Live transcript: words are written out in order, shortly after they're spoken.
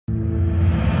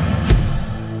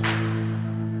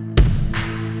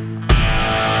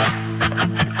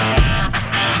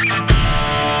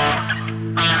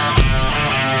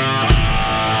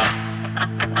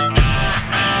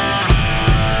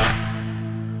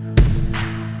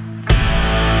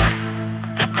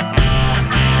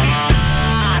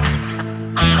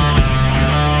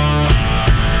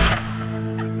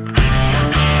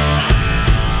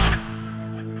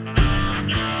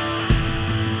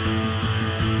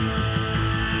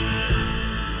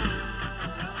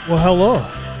Well, hello.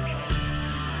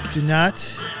 Do not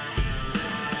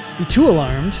be too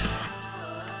alarmed.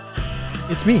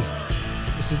 It's me.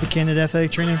 This is the Candid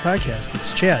Athletic Training Podcast.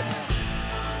 It's Chad.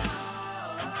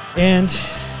 And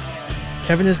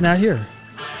Kevin is not here.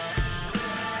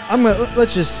 We're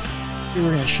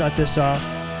going to shut this off.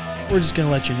 We're just going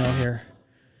to let you know here.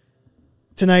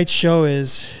 Tonight's show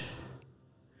it's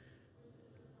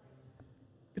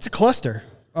a cluster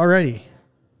already.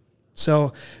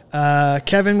 So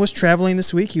Kevin was traveling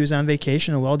this week. He was on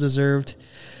vacation, a well-deserved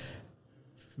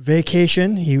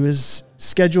vacation. He was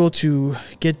scheduled to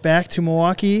get back to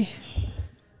Milwaukee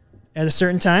at a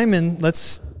certain time, and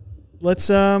let's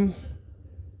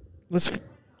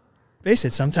face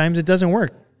it, sometimes it doesn't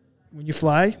work. When you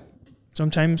fly,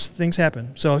 sometimes things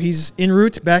happen. So he's en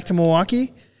route back to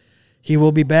Milwaukee. He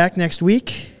will be back next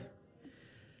week.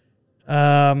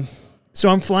 So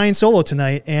I'm flying solo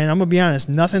tonight, and I'm going to be honest,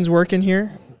 nothing's working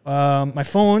here. My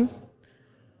phone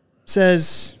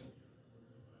says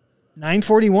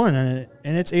 9:41 on it,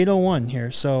 and it's 8:01 here.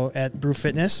 So at Brew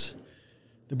Fitness,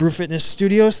 the Brew Fitness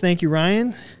Studios. Thank you,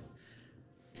 Ryan.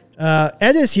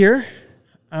 Ed is here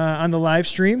on the live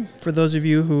stream. For those of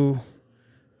you who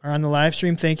are on the live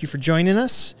stream, thank you for joining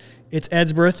us. It's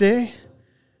Ed's birthday,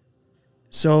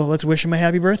 so let's wish him a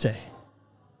happy birthday.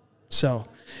 So...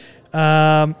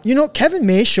 Kevin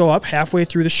may show up halfway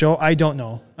through the show. I don't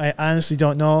know. I honestly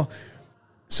don't know.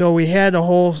 So we had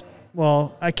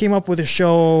I came up with a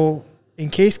show in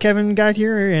case Kevin got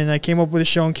here, and I came up with a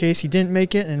show in case he didn't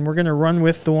make it, and we're going to run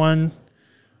with the one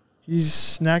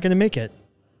he's not going to make it.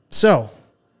 So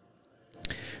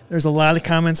there's a lot of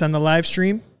comments on the live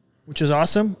stream, which is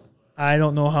awesome. I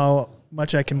don't know how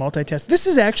much I can multitask. This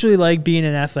is actually like being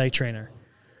an athletic trainer.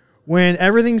 When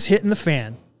everything's hitting the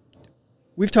fan,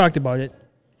 we've talked about it.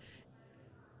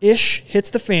 Ish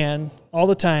hits the fan all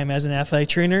the time as an athletic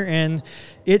trainer, and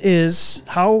it is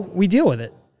how we deal with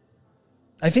it.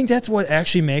 I think that's what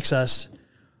actually makes us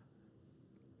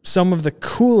some of the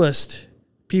coolest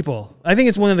people. I think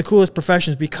it's one of the coolest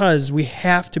professions because we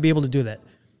have to be able to do that.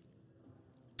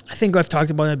 I think I've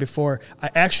talked about it before. I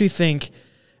actually think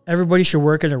everybody should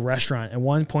work at a restaurant at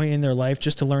one point in their life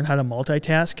just to learn how to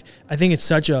multitask. I think it's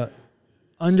such a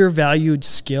undervalued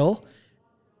skill.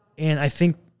 And I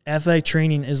think athletic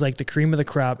training is like the cream of the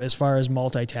crop as far as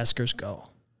multitaskers go.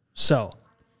 So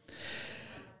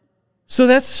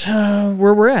that's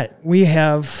where we're at. We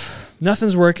have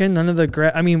nothing's working. None of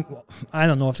the I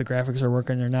don't know if the graphics are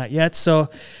working or not yet. So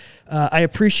I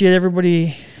appreciate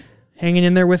everybody hanging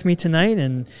in there with me tonight.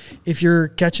 And if you're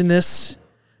catching this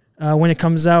when it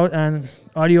comes out on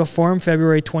audio form,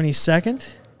 February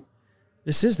 22nd.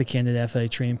 This is the Candid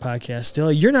Athletic Training Podcast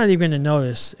still. You're not even going to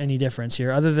notice any difference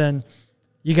here other than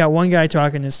you got one guy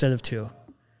talking instead of two.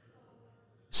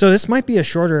 So this might be a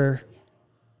shorter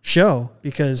show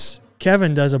because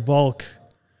Kevin does a bulk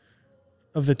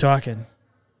of the talking.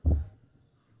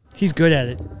 He's good at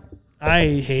it.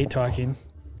 I hate talking.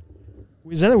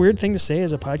 Is that a weird thing to say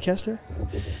as a podcaster?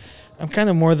 I'm kind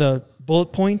of more the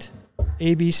bullet point,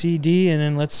 A, B, C, D, and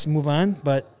then let's move on.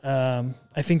 But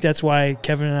I think that's why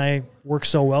Kevin and I work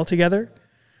so well together.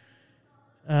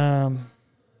 Hey,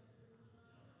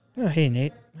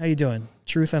 Nate. How you doing?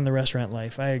 Truth on the restaurant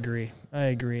life. I agree.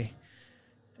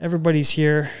 Everybody's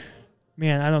here.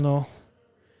 Man, I don't know.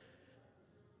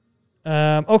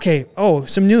 Okay. Oh,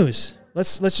 some news.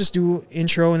 Let's just do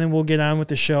intro and then we'll get on with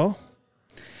the show.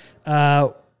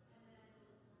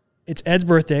 It's Ed's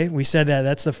birthday. We said that.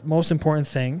 That's the most important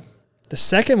thing. The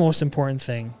second most important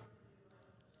thing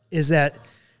is that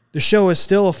the show is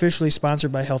still officially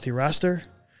sponsored by Healthy Roster,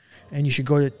 and you should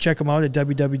go to check them out at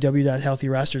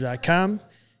www.healthyroster.com.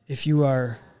 If you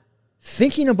are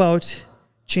thinking about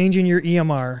changing your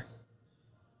EMR,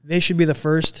 they should be the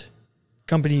first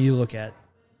company you look at.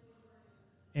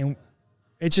 And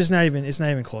it's not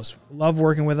even close. Love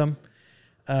working with them.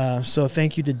 So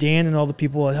thank you to Dan and all the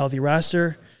people at Healthy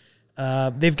Roster.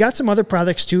 They've got some other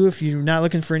products too. If you're not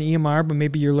looking for an EMR, but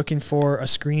maybe you're looking for a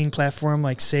screening platform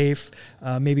like SAFE,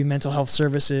 maybe mental health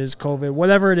services, COVID,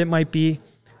 whatever it might be,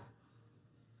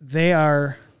 they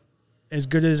are as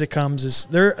good as it comes.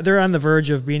 They're on the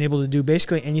verge of being able to do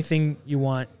basically anything you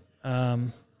want.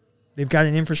 They've got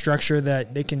an infrastructure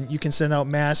that you can send out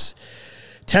mass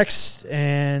texts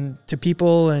and to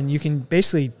people, and you can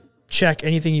basically check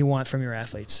anything you want from your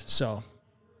athletes. So.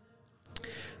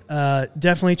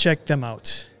 Definitely check them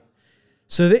out.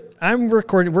 So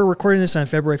we're recording this on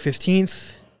February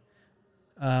 15th.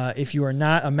 If you are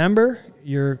not a member,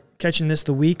 you're catching this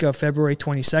the week of February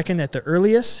 22nd at the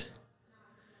earliest.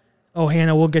 Oh,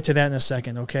 Hannah, we'll get to that in a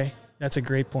second, okay? That's a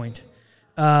great point.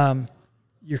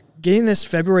 you're getting this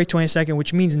February 22nd,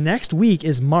 which means next week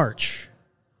is March,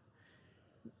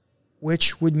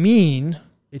 which would mean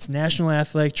it's National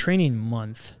Athletic Training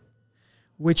Month,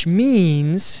 which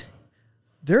means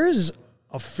there's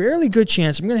a fairly good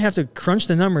chance, I'm going to have to crunch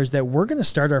the numbers, that we're going to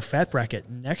start our fat bracket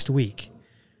next week,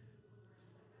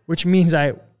 which means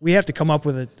we have to come up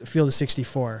with a field of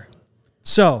 64.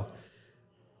 So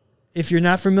if you're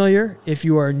not familiar, if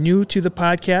you are new to the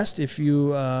podcast, if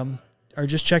you are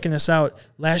just checking us out,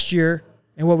 last year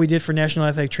and what we did for National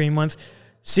Athletic Training Month,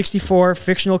 64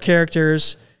 fictional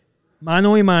characters,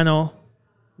 mano a mano,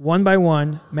 one by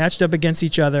one, matched up against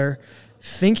each other,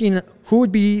 thinking who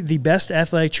would be the best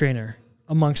athletic trainer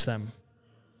amongst them.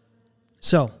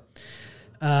 So,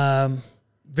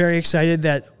 very excited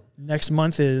that next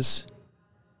month is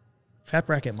Fat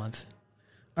Bracket Month.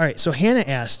 All right, so Hannah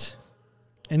asked,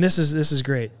 and this is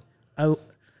great. You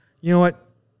know what?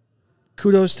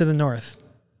 Kudos to the North,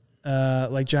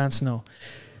 like Jon Snow.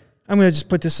 I'm going to just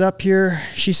put this up here.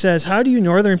 She says, how do you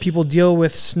Northern people deal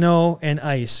with snow and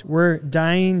ice? We're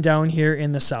dying down here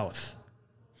in the South.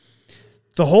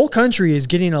 The whole country is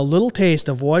getting a little taste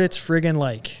of what it's friggin'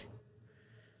 like.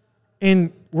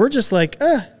 And we're just like,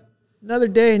 another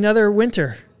day, another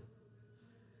winter.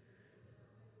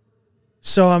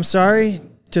 So I'm sorry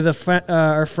to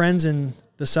our friends in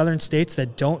the southern states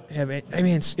that don't have it. I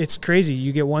mean, it's crazy.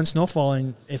 You get one snowfall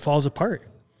and it falls apart.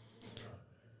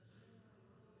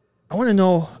 I want to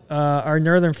know our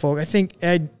northern folk. I think,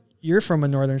 Ed, you're from a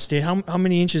northern state. How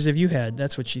many inches have you had?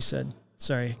 That's what she said.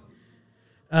 Sorry.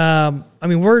 I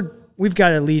mean, we've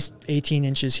got at least 18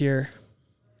 inches here.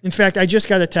 In fact, I just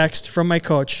got a text from my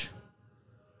coach.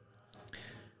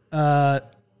 Our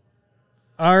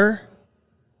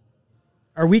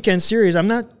weekend series,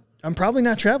 I'm probably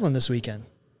not traveling this weekend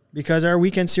because our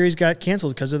weekend series got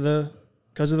canceled because of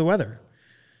the weather.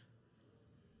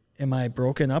 Am I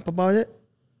broken up about it?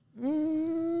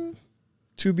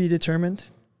 To be determined.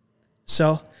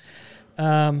 So,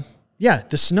 yeah,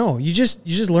 the snow. You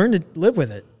just learn to live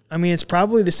with it. I mean, it's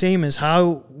probably the same as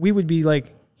how we would be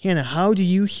like, Hannah, how do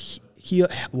you heal?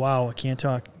 Wow, I can't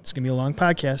talk. It's going to be a long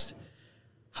podcast.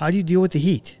 How do you deal with the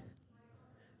heat?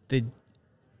 The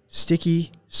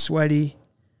sticky, sweaty,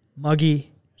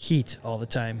 muggy heat all the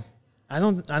time. I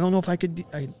don't know if I could.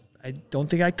 I don't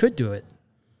think I could do it.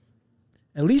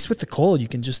 At least with the cold, you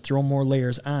can just throw more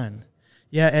layers on.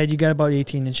 Yeah, Ed, you got about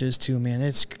 18 inches too, man.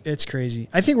 It's crazy.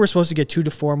 I think we're supposed to get 2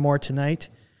 to 4 more tonight.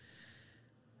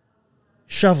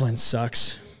 Shoveling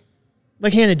sucks.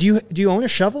 Like, Hannah, do you own a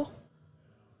shovel?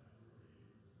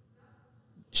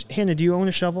 Hannah, do you own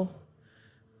a shovel?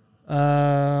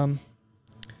 Yeah,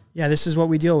 this is what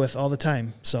we deal with all the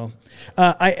time. So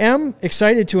I am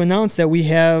excited to announce that we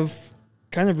have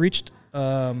kind of reached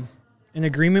an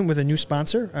agreement with a new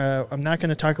sponsor. I'm not going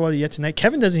to talk about it yet tonight.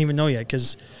 Kevin doesn't even know yet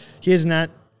because he is not.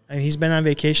 I mean, he's been on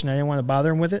vacation. I didn't want to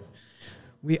bother him with it.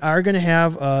 We are going to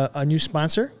have a new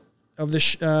sponsor of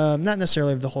the not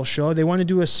necessarily of the whole show. They want to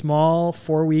do a small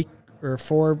 4-week or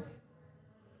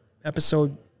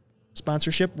 4-episode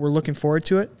sponsorship. We're looking forward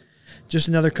to it. Just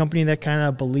another company that kind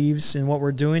of believes in what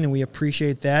we're doing, and we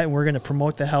appreciate that, and we're going to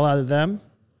promote the hell out of them.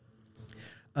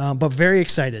 But very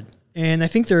excited. And I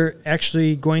think they're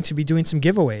actually going to be doing some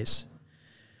giveaways.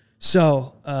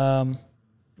 So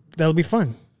that'll be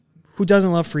fun. Who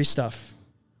doesn't love free stuff?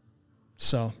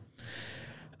 So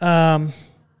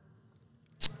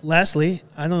lastly,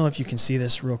 I don't know if you can see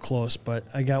this real close, but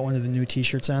I got one of the new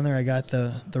T-shirts on there. I got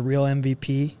the real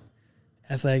MVP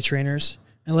athletic trainers.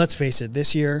 And let's face it,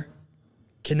 this year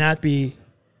cannot be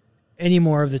any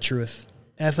more of the truth.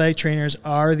 Athletic trainers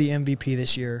are the MVP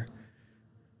this year.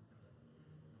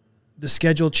 The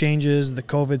schedule changes, the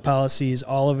COVID policies,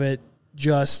 all of it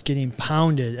just getting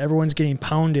pounded. Everyone's getting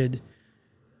pounded.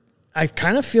 I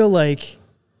kind of feel like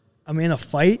I'm in a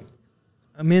fight.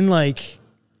 I'm in like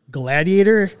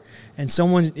Gladiator, and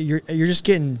you're just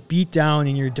getting beat down,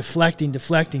 and you're deflecting,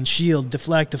 shield,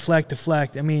 deflect.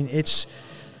 I mean,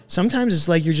 sometimes it's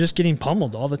like you're just getting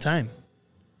pummeled all the time.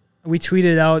 We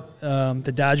tweeted out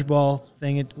the dodgeball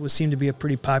thing. It seemed to be a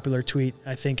pretty popular tweet.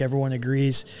 I think everyone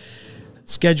agrees.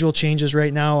 Schedule changes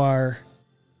right now are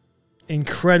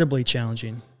incredibly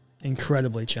challenging.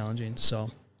 So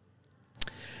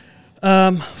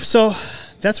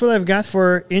that's what I've got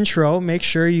for intro. Make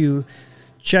sure you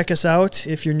check us out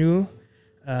if you're new.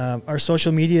 Our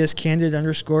social media is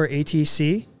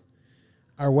candid_ATC.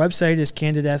 Our website is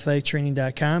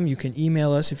candidathletictraining.com. You can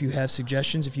email us if you have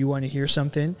suggestions. If you want to hear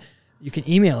something, you can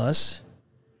email us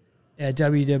at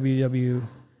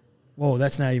Whoa,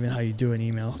 that's not even how you do an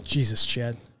email. Jesus,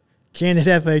 Chad.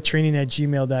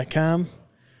 candidathletictraining@gmail.com.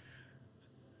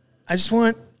 I just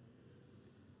want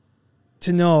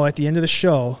to know at the end of the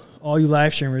show, all you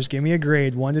live streamers, give me a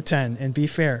grade 1 to 10 and be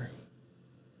fair.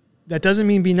 That doesn't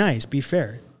mean be nice. Be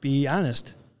fair. Be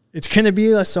honest. It's going to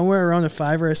be somewhere around a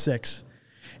 5 or a 6.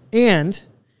 And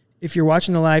if you're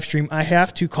watching the live stream, I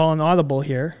have to call an audible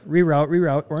here.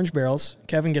 Reroute, Orange Barrels.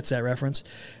 Kevin gets that reference.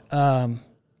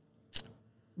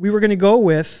 We were going to go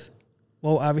with,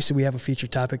 well, obviously we have a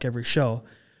featured topic every show.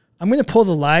 I'm going to pull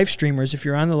the live streamers. If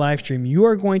you're on the live stream, you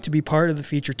are going to be part of the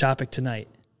featured topic tonight.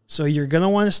 So you're going to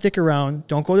want to stick around.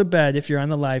 Don't go to bed if you're on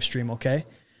the live stream, okay?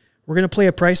 We're going to play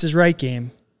a Price is Right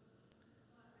game,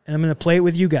 and I'm going to play it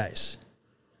with you guys.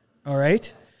 All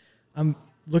right? I'm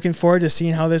looking forward to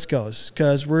seeing how this goes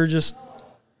because we're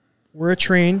a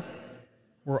train.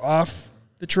 We're off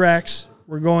the tracks.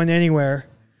 We're going anywhere.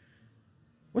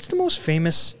 What's the most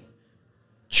famous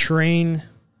train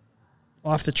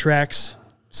off the tracks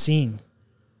scene?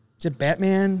 Is it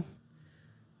Batman?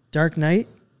 Dark Knight?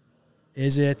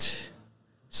 Is it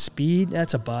Speed?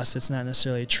 That's a bus. It's not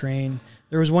necessarily a train.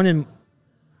 There was one in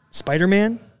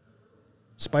Spider-Man.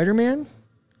 Spider-Man?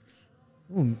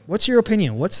 What's your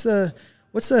opinion? What's the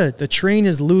train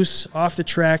is loose off the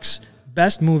tracks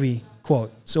best movie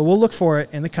quote? So we'll look for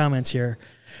it in the comments here.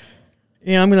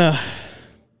 And I'm going to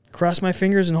cross my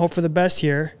fingers and hope for the best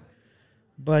here.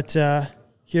 But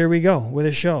here we go with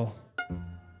a show.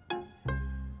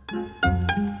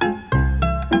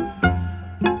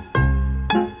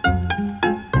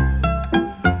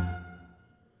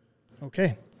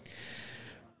 Okay.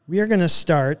 We are going to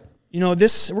start, we're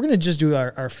going to just do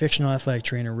our fictional athletic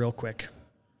trainer real quick.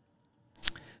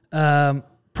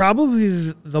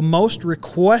 Probably the most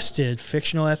requested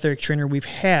fictional athletic trainer we've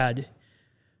had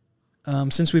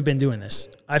since we've been doing this.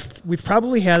 We've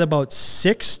probably had about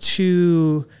 6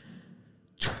 to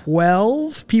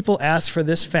 12 people ask for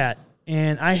this fat,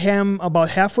 and I am about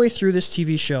halfway through this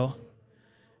TV show.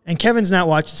 And Kevin's not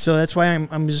watching, so that's why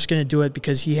I'm just going to do it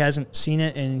because he hasn't seen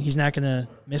it and he's not going to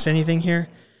miss anything here.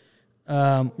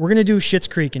 We're going to do Schitt's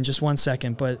Creek in just 1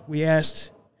 second, but we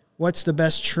asked what's the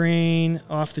best train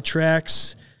off the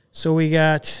tracks. So we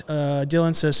got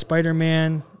Dylan says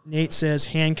Spider-Man, Nate says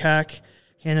Hancock,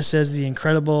 Hannah says The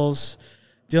Incredibles,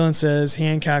 Dylan says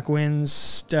Hancock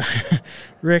wins,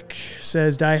 Rick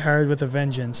says Die Hard with a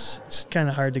Vengeance. It's kind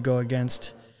of hard to go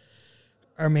against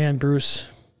our man Bruce.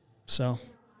 So...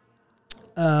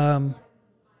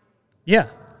 yeah.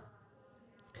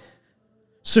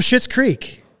 So Schitt's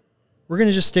Creek. We're going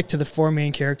to just stick to the 4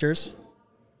 main characters.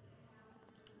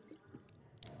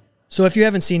 So if you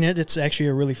haven't seen it, it's actually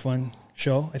a really fun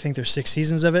show. I think there's 6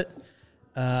 seasons of it.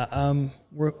 The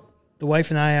wife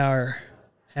and I are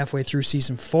halfway through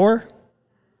season 4.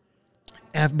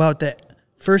 About the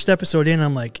first episode in,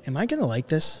 I'm like, am I going to like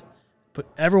this? But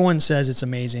everyone says it's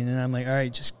amazing. And I'm like, all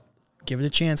right, just give it a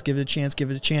chance, give it a chance, give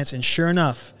it a chance. And sure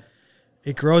enough,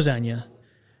 it grows on you.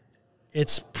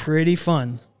 It's pretty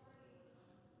fun.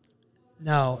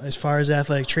 Now, as far as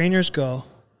athletic trainers go,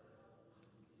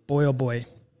 boy, oh boy.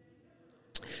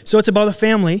 So it's about a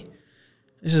family.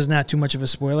 This is not too much of a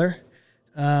spoiler.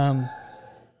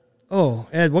 Oh,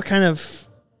 Ed, what kind of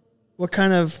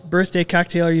birthday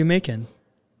cocktail are you making?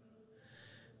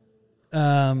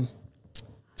 So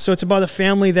it's about a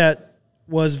family that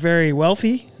was very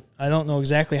wealthy. I don't know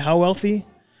exactly how wealthy.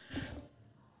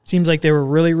 Seems like they were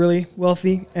really, really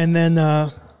wealthy. And then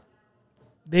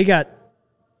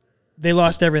they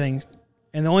lost everything.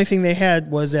 And the only thing they had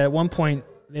was at one point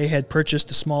they had purchased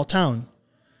a small town.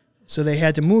 So they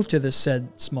had to move to this said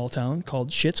small town called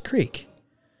Schitt's Creek.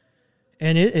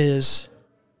 And it is,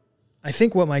 I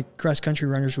think what my cross-country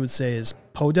runners would say is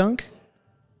podunk.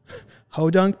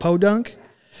 Hodunk, podunk.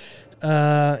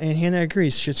 And Hannah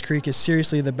agrees. Schitt's Creek is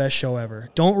seriously the best show ever.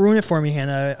 Don't ruin it for me,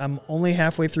 Hannah. I'm only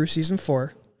halfway through season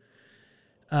 4.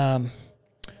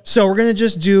 So we're going to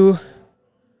just do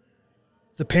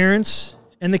the parents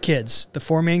and the kids, the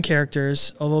 4 main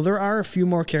characters, although there are a few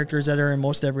more characters that are in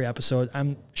most every episode.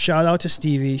 Shout out to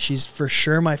Stevie. She's for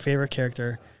sure my favorite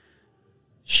character.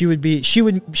 She would be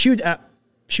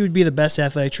the best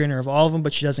athletic trainer of all of them,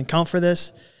 but she doesn't count for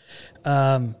this.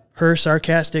 Her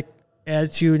sarcastic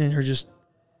attitude and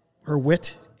her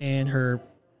wit and her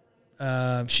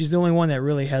she's the only one that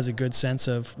really has a good sense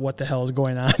of what the hell is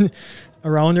going on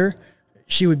around her.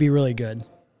 She would be really good.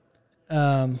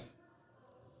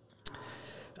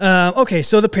 Okay,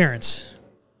 so the parents.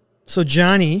 So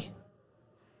Johnny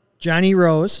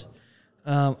Rose,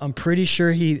 I'm pretty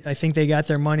sure I think they got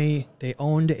their money. They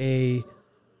owned a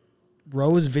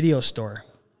Rose video store.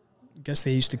 I guess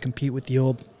they used to compete with the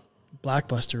old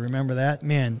Blockbuster. Remember that?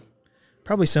 Man,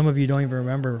 probably some of you don't even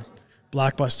remember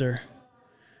Blockbuster.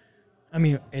 I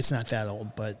mean, it's not that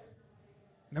old, but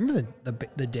remember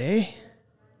the day?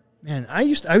 Man, I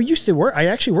used to work. I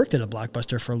actually worked at a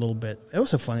Blockbuster for a little bit. It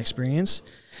was a fun experience.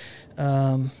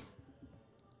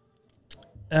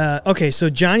 Okay, so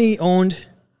Johnny owned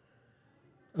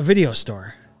a video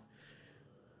store.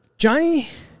 Johnny,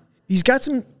 he's got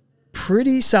some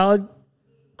pretty solid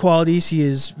qualities. He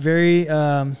is very.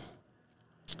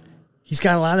 He's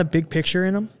got a lot of big picture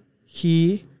in him.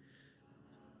 He's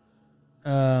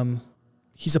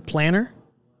a planner.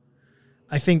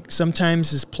 I think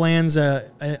sometimes his plans, I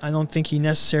don't think he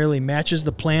necessarily matches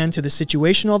the plan to the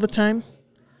situation all the time.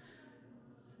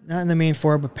 Not in the main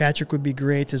four, but Patrick would be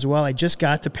great as well. I just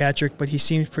got to Patrick, but he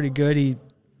seems pretty good. He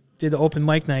did the open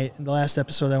mic night in the last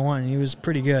episode I won, and he was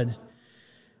pretty good.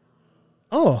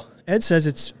 Oh, Ed says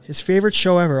it's his favorite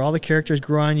show ever. All the characters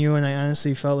grew on you, and I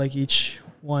honestly felt like each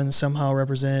one somehow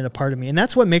represented a part of me. And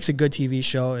that's what makes a good TV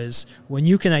show, is when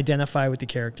you can identify with the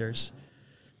characters.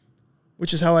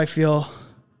 Which is how I felt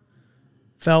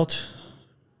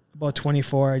about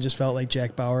 24. I just felt like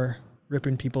Jack Bauer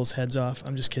ripping people's heads off.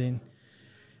 I'm just kidding.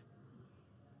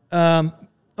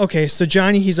 Okay, so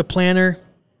Johnny, he's a planner.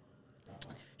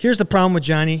 Here's the problem with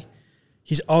Johnny.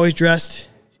 He's always dressed.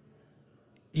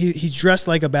 He's dressed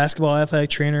like a basketball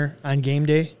athletic trainer on game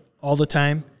day all the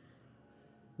time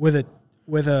with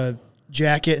a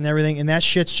jacket and everything, and that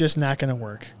shit's just not going to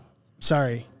work.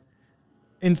 Sorry.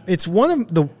 And it's one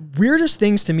of the weirdest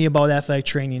things to me about athletic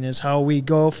training is how we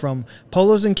go from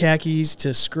polos and khakis to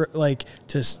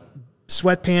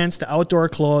sweatpants to outdoor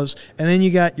clothes, and then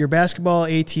you got your basketball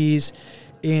ATs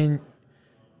in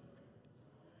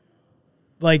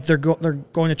like they're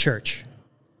going to church,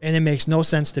 and it makes no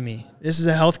sense to me. This is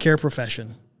a healthcare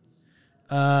profession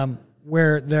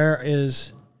where there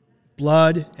is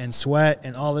blood and sweat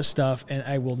and all this stuff, and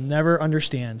I will never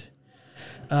understand.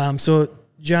 So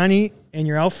Johnny, and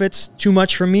your outfit's too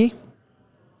much for me.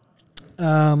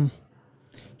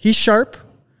 He's sharp.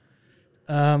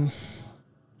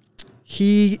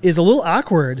 He is a little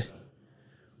awkward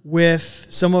with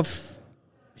some of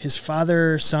his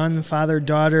father, son, father,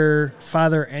 daughter,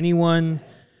 father, anyone.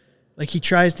 Like, he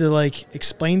tries to like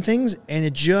explain things, and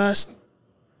he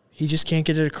just can't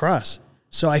get it across.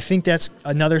 So I think that's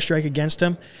another strike against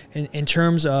him in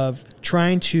terms of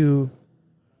trying to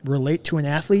relate to an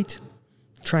athlete,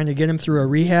 trying to get him through a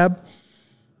rehab.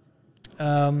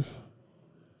 I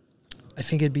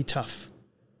think it'd be tough.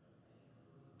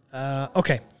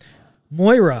 Okay.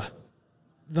 Moira,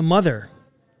 the mother.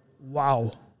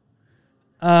 Wow.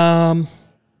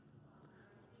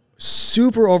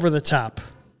 Super over the top.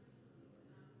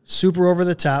 Super over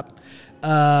the top.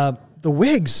 The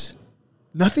wigs.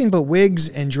 Nothing but wigs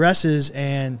and dresses,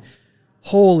 and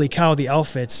holy cow, the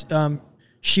outfits.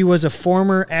 She was a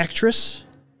former actress.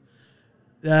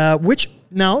 Which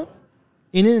now,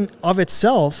 in and of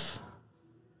itself,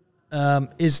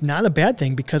 is not a bad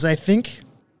thing, because I think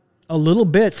a little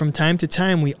bit from time to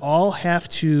time we all have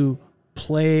to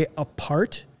play a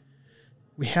part.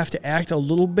 We have to act a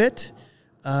little bit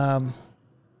in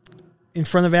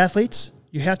front of athletes.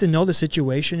 You have to know the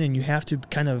situation, and you have to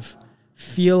kind of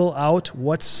feel out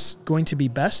what's going to be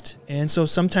best. And so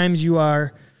sometimes you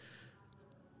are...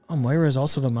 Oh, Moira is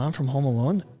also the mom from Home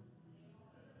Alone.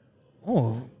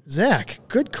 Oh, Zach,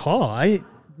 good call. I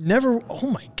never... Oh,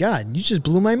 my God. You just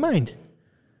blew my mind.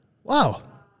 Wow.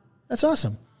 That's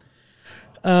awesome.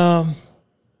 Oh,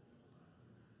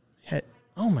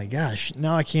 my gosh.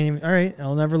 Now I can't even... All right.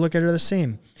 I'll never look at her the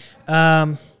same.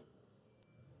 I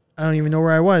don't even know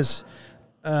where I was.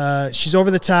 She's over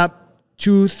the top,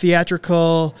 too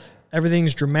theatrical.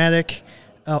 Everything's dramatic.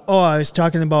 I was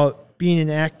talking about being an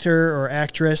actor or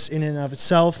actress in and of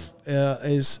itself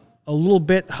is a little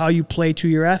bit how you play to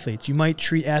your athletes. You might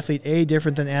treat athlete A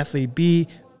different than athlete B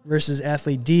versus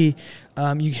athlete D.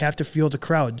 You have to feel the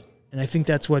crowd. And I think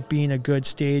that's what being a good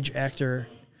stage actor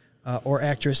or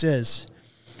actress is.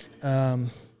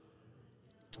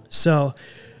 So,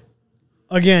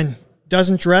 again,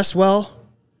 doesn't dress well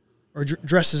or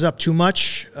dresses up too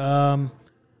much.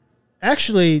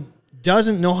 Actually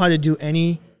doesn't know how to do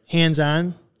anything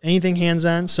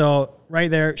hands-on. So right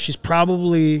there, she's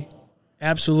probably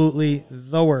absolutely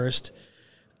the worst.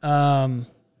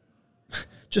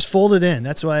 Just fold it in.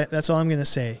 That's all I'm going to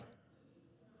say.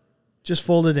 Just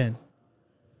fold it in.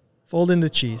 Fold in the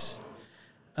cheese.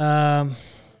 Oh,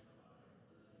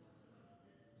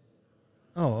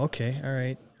 okay. All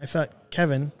right. I thought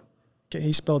Kevin,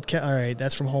 he spelled all right.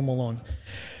 That's from Home Alone.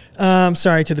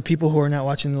 Sorry to the people who are not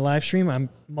watching the live stream. I'm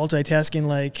multitasking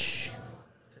like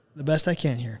the best I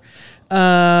can here.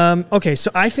 Okay.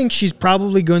 So I think she's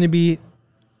probably going to be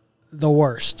the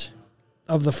worst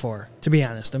of the four, to be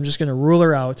honest. I'm just going to rule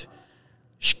her out.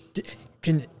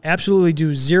 can absolutely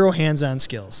do zero hands-on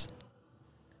skills.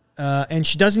 And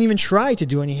she doesn't even try to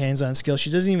do any hands-on skills. She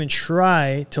doesn't even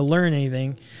try to learn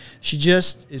anything. She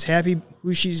just is happy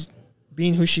who she's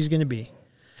going to be.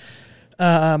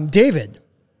 David.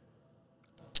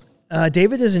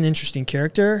 David is an interesting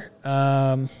character.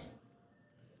 I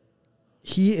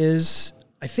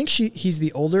think he's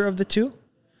the older of the two.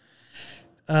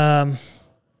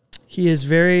 He is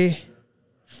very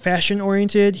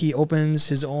fashion-oriented. He opens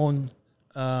his own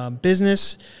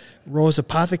business, Rose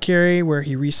Apothecary, where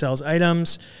he resells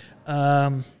items.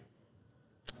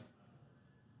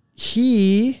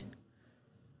 He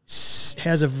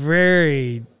has a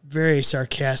very, very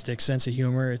sarcastic sense of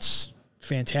humor. It's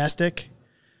fantastic.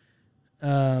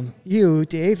 You,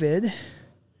 David.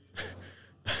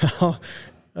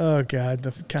 Oh, God,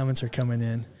 the comments are coming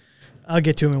in. I'll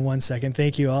get to them in 1 second.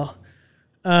 Thank you all.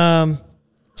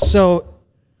 So,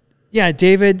 yeah,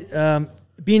 David,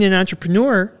 being an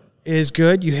entrepreneur is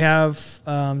good. You have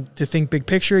to think big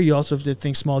picture. You also have to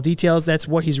think small details. That's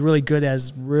what he's really good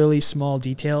as, really small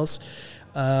details.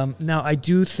 Now, I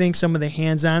do think some of the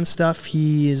hands-on stuff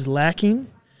he is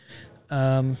lacking.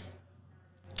 I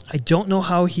don't know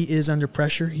how he is under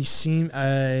pressure. He seemed,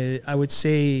 I would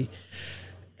say,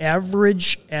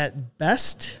 average at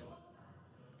best.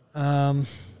 I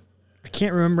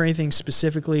can't remember anything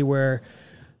specifically where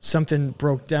something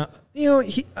broke down. You know,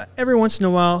 every once in a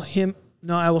while,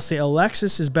 I will say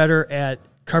Alexis is better at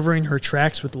covering her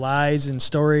tracks with lies and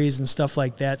stories and stuff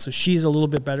like that. So she's a little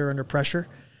bit better under pressure.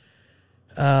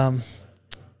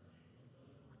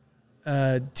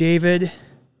 David,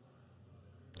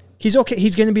 he's okay.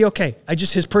 He's going to be okay.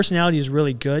 His personality is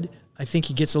really good. I think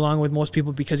he gets along with most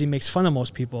people because he makes fun of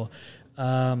most people.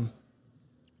 And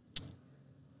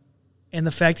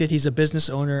the fact that he's a business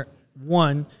owner,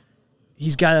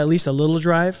 he's got at least a little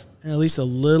drive and at least a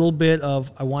little bit of,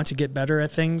 I want to get better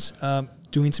at things,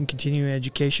 doing some continuing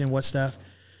education, what stuff.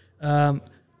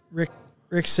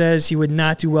 Rick says he would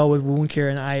not do well with wound care,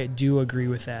 and I do agree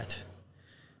with that.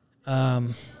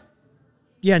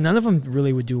 Yeah, none of them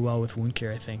really would do well with wound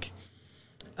care, I think.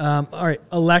 All right,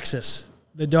 Alexis,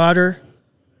 the daughter,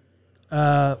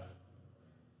 at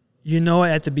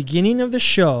the beginning of the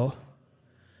show,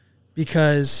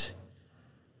 because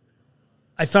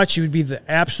I thought she would be the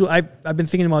absolute... I've been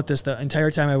thinking about this the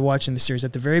entire time I've been watching the series.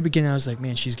 At the very beginning, I was like,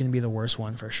 man, she's going to be the worst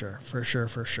one for sure. For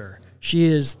sure. She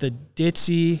is the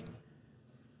ditzy...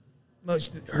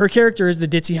 Her character is the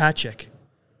ditzy hot chick.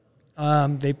 Now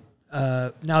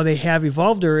they have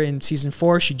evolved her in season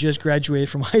 4. She just graduated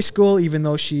from high school, even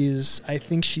though she's... I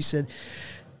think she said...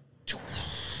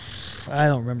 I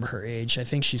don't remember her age. I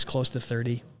think she's close to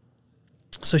 30.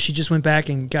 So she just went back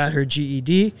and got her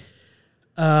GED.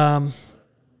 How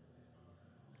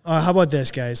about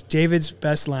this, guys? David's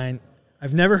best line.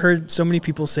 I've never heard so many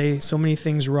people say so many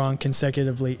things wrong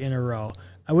consecutively in a row.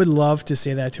 I would love to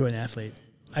say that to an athlete.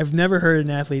 I've never heard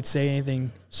an athlete say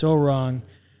anything so wrong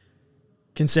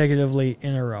consecutively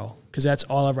in a row, because that's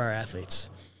all of our athletes.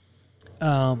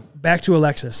 Back to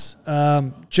Alexis.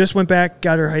 Just went back,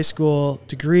 got her high school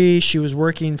degree. She was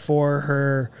working for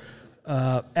her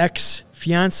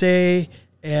ex-fiance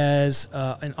as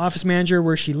an office manager,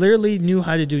 where she literally knew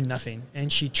how to do nothing,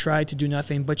 and she tried to do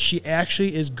nothing, but she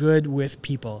actually is good with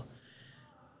people.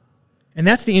 And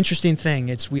that's the interesting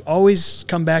thing. We always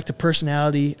come back to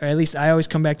personality, or at least I always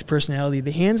come back to personality.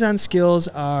 The hands-on skills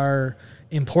are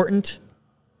important.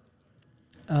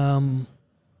 I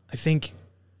think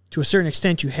to a certain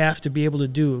extent you have to be able to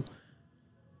do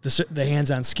the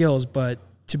hands-on skills, but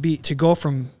to go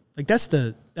from, like, that's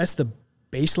the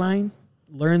baseline.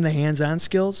 Learn the hands-on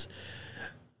skills.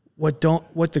 What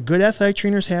the good athletic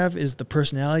trainers have is the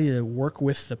personality to work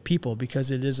with the people,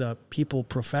 because it is a people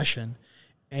profession.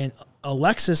 And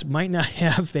Alexis might not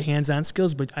have the hands-on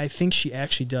skills, but I think she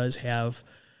actually does have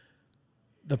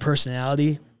the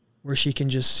personality where she can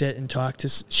just sit and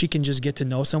she can just get to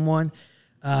know someone.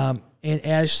 And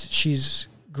as she's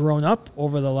grown up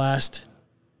over the last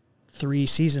 3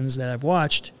 seasons that I've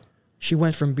watched, she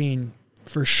went from being,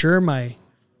 for sure, I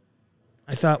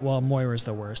thought, well, Moira's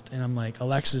the worst. And I'm like,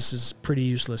 Alexis is pretty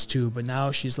useless too. But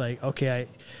now she's like, okay,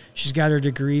 she's got her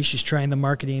degree. She's trying the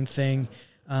marketing thing.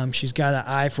 She's got an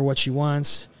eye for what she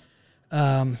wants.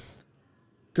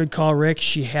 Good call, Rick.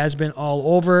 She has been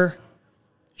all over.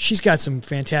 She's got some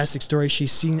fantastic stories.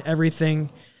 She's seen everything.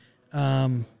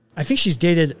 I think she's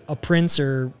dated a prince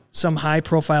or some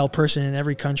high-profile person in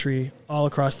every country all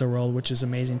across the world, which is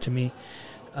amazing to me.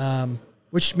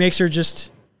 Which makes her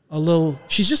just...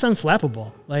 she's just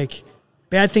unflappable. Like,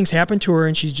 bad things happen to her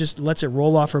and she just lets it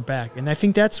roll off her back. And I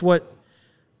think that's what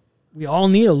we all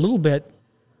need a little bit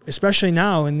especially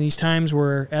now in these times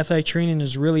where athletic training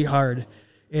is really hard,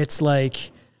 it's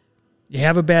like you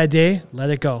have a bad day, let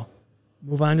it go.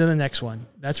 Move on to the next one.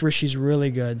 That's where she's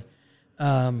really good.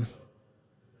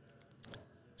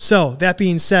 So that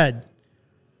being said,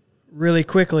 really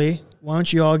quickly, why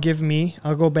don't you all give me,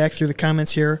 I'll go back through the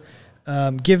comments here.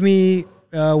 Give me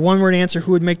one-word answer.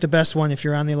 Who would make the best one if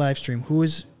you're on the live stream? Who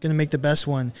is going to make the best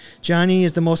one? Johnny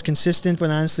is the most consistent, but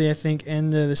honestly, I think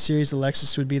end of the series,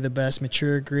 Alexis would be the best.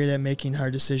 Mature, great at making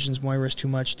hard decisions. Moira is too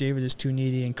much. David is too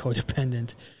needy and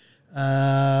codependent.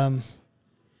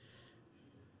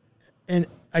 And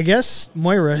I guess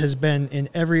Moira has been in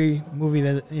every movie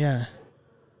that,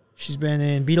 she's been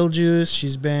in Beetlejuice.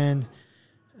 She's been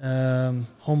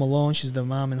Home Alone. She's the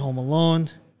mom in Home Alone.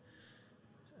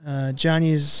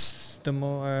 Johnny's the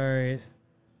more. All right.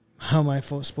 How am I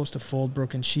supposed to fold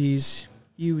broken cheese?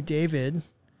 You, David.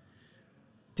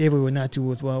 David would not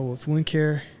do well with wound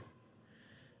care.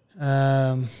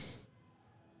 All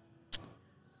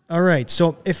right.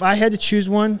 So if I had to choose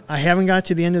one, I haven't got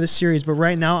to the end of the series, but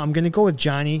right now I'm going to go with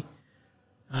Johnny.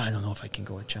 I don't know if I can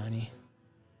go with Johnny.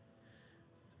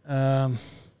 Man.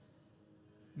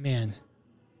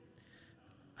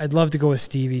 I'd love to go with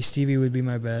Stevie. Stevie would be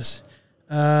my best.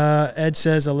 Ed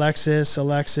says Alexis.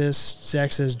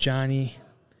 Zach says Johnny.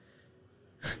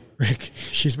 Rick,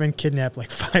 she's been kidnapped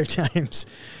like 5 times.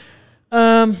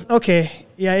 Okay.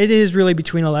 Yeah, it is really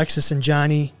between Alexis and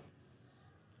Johnny.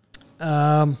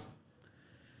 I'm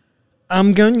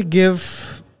going to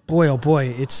give,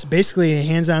 boy, it's basically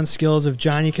hands-on skills of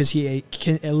Johnny because he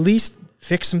can at least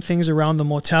fix some things around the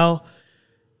motel.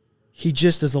 He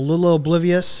just is a little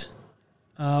oblivious.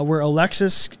 Where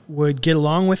Alexis would get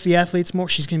along with the athletes more.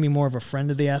 She's going to be more of a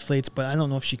friend of the athletes, but I don't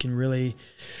know if she can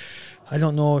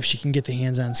get the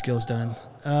hands-on skills done.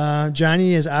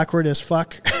 Johnny is awkward as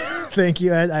fuck. Thank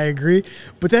you, Ed. I agree.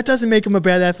 But that doesn't make him a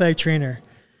bad athletic trainer.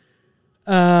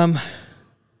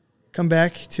 Come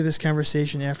back to this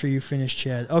conversation after you finish,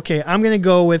 Chad. Okay, I'm going to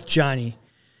go with Johnny.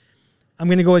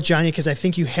 Because I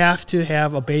think you have to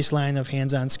have a baseline of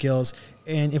hands-on skills.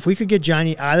 And if we could get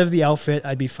Johnny out of the outfit,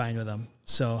 I'd be fine with him.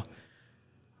 So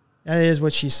that is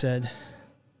what she said.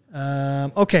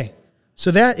 Okay,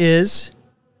 so that is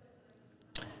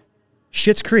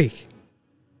Schitt's Creek.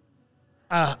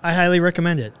 I highly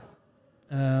recommend it.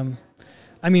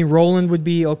 Roland would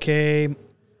be okay.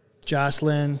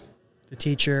 Jocelyn, the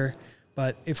teacher.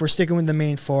 But if we're sticking with the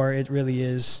main 4, it really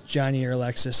is Johnny or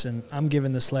Alexis, and I'm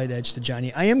giving the slight edge to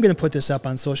Johnny. I am going to put this up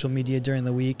on social media during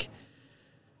the week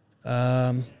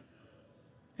and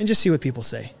just see what people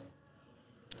say.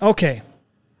 Okay.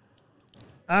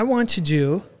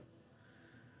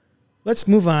 Let's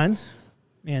move on.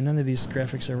 Man, none of these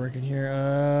graphics are working here.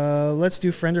 Let's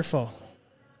do friend or foe.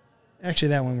 Actually,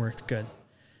 that one worked good.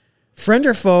 Friend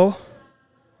or foe,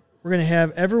 we're going to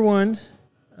have everyone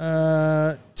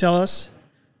tell us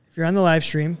if you're on the live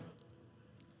stream.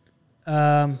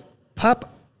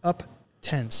 Pop-up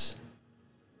tents.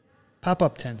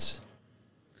 Pop-up tents.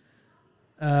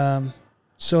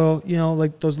 So,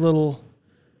 like those little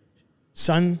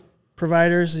sun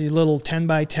providers, the little 10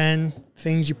 by 10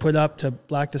 things you put up to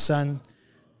block the sun.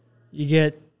 You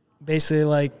get basically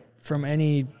like from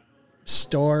any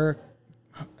store.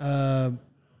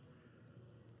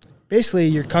 Basically,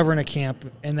 you're covering a camp,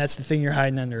 and that's the thing you're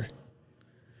hiding under.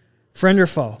 Friend or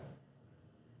foe?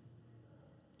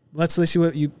 Let's see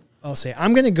what I'll say.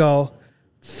 I'm going to go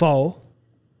foe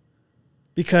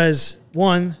because,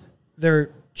 one,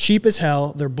 they're cheap as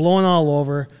hell. They're blowing all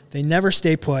over. They never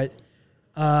stay put.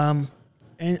 And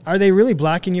are they really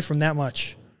blocking you from that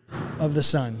much of the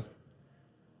sun?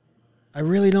 I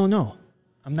really don't know.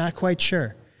 I'm not quite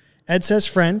sure. Ed says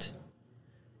friend.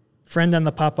 Friend on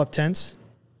the pop-up tents.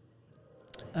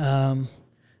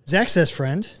 Zach says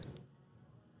friend.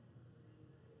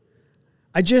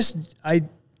 You just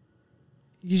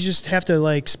have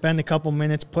to spend a couple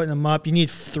minutes putting them up. You need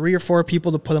 3 or 4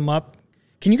 people to put them up.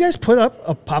 Can you guys put up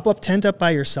a pop-up tent up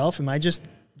by yourself? Am I just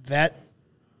that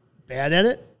bad at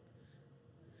it?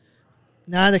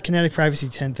 Not a kinetic privacy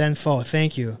tent, then foe.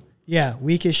 Thank you. Yeah,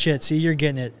 weak as shit. See, you're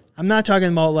getting it. I'm not talking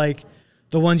about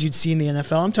the ones you'd see in the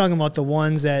NFL. I'm talking about the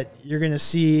ones that you're going to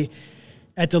see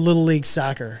at the Little League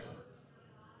Soccer.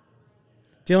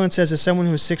 Dylan says, as someone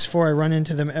who's 6'4", I run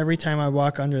into them every time I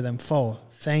walk under them. Foe.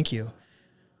 Thank you.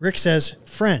 Rick says,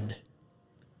 friend.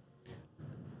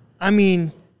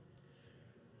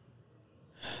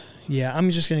 Yeah, I'm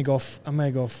just going to go,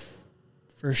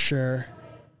 for sure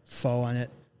foe on it.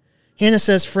 Hannah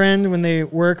says, friend, when they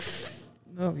work,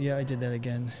 oh, yeah, I did that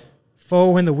again. Foe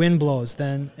when the wind blows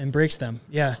then and breaks them.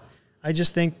 Yeah, I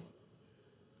just think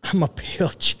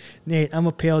Nate, I'm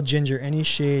a pale ginger. Any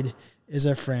shade is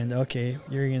a friend. Okay,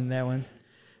 you're in that one.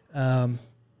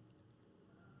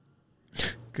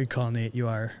 Good call, Nate. You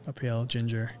are a pale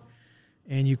ginger.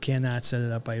 And you cannot set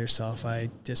it up by yourself. I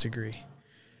disagree.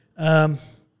 I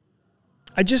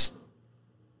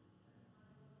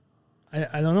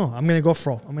don't know. I'm going to go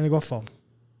full.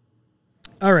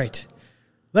 All right.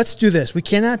 Let's do this. We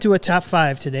cannot do a top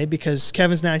 5 today because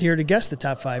Kevin's not here to guess the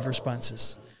top 5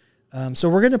 responses. So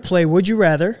we're going to play Would You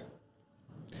Rather.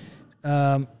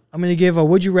 I'm going to give a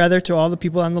Would You Rather to all the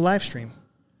people on the live stream.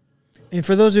 And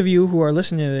for those of you who are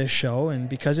listening to this show, and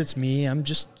because it's me, I'm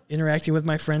just interacting with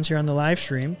my friends here on the live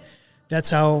stream, that's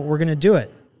how we're going to do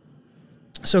it.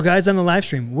 So guys on the live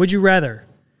stream, would you rather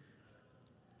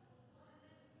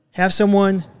have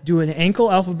someone do an ankle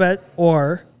alphabet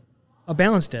or a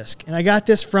balance disc? And I got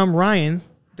this from Ryan,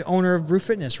 the owner of Brew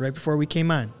Fitness, right before we came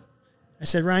on. I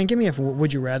said, Ryan, give me a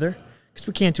would you rather, because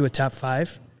we can't do a top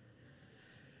 5.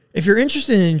 If you're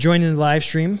interested in joining the live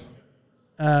stream,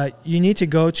 you need to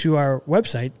go to our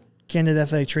website,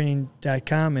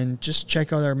 CandidateAthleticTraining.com, and just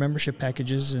check out our membership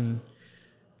packages and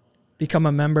become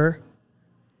a member.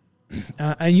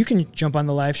 And you can jump on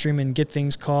the live stream and get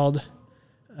things called,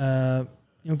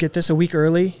 get this a week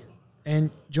early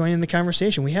and join in the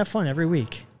conversation. We have fun every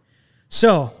week.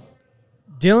 So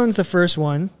Dylan's the first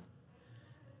one.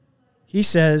 He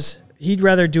says he'd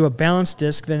rather do a balance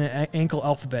disc than an ankle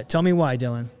alphabet. Tell me why,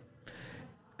 Dylan.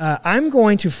 I'm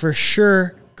going to for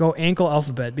sure go ankle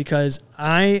alphabet because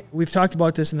we've talked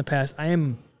about this in the past. I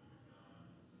am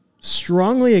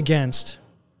strongly against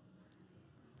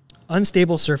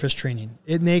unstable surface training.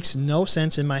 It makes no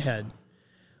sense in my head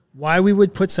why we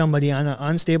would put somebody on an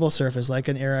unstable surface like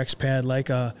an AirX pad, like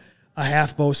a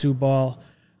half Bosu ball,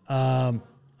 a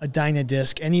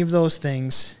Dynadisc, any of those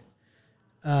things.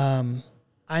 I'm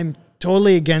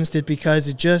totally against it because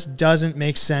it just doesn't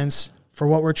make sense for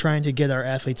what we're trying to get our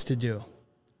athletes to do.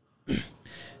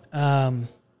 I'm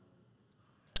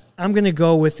going to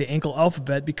go with the ankle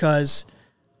alphabet because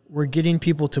we're getting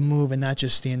people to move and not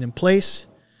just stand in place.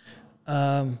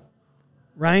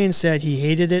 Ryan said he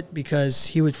hated it because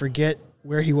he would forget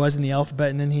where he was in the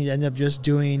alphabet and then he'd end up just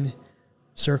doing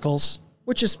circles,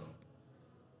 which is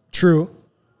true.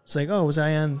 It's like, oh, was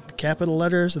I on the capital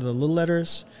letters or the little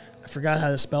letters? I forgot how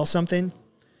to spell something.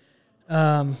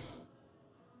 Dylan,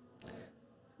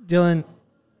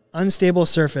 unstable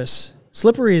surface.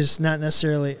 Slippery is not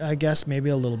necessarily, I guess,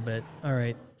 maybe a little bit. All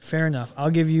right, fair enough.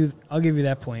 I'll give you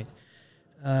that point.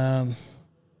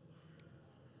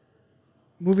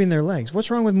 Moving their legs. What's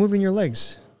wrong with moving your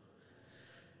legs?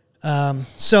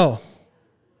 So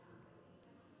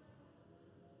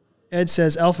Ed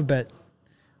says alphabet.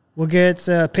 We'll get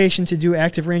a patient to do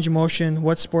active range of motion.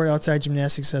 What sport outside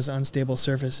gymnastics has unstable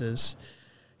surfaces?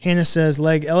 Hannah says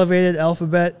leg elevated,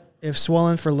 alphabet, if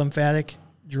swollen for lymphatic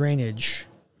drainage,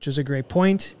 which is a great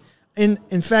point.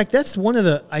 In fact, that's one of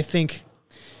the, I think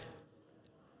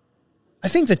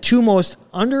the two most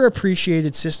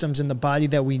underappreciated systems in the body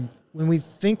that when we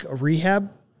think of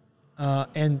rehab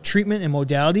and treatment and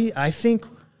modality, I think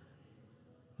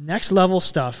next level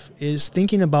stuff is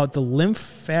thinking about the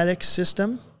lymphatic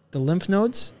system, the lymph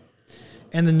nodes,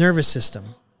 and the nervous system.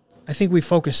 I think we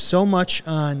focus so much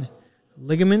on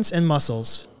ligaments and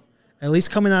muscles. At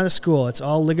least coming out of school, it's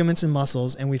all ligaments and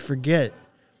muscles, and we forget,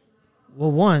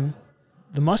 well, one,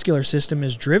 the muscular system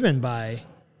is driven by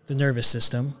the nervous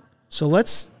system. So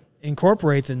let's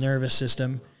incorporate the nervous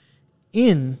system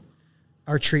in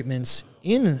our treatments,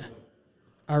 in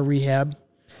our rehab.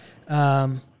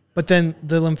 But then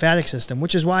the lymphatic system,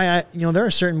 which is why there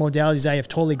are certain modalities I have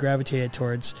totally gravitated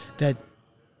towards that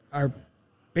are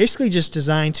basically just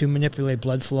designed to manipulate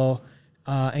blood flow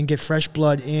and get fresh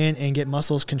blood in and get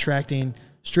muscles contracting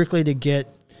strictly to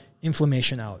get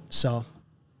inflammation out. So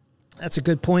that's a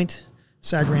good point.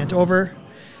 Side rant over.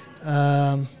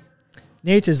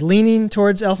 Nate is leaning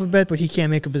towards alphabet, but he can't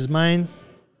make up his mind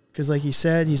because, like he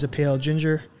said, he's a pale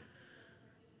ginger.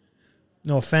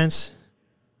 No offense.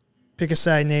 Pick a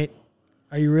side, Nate.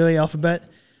 Are you really alphabet?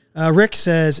 Rick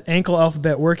says ankle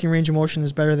alphabet, working range of motion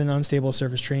is better than unstable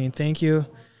surface training. Thank you.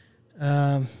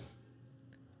 And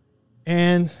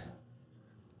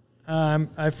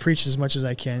I've preached as much as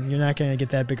I can. You're not going to get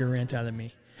that bigger rant out of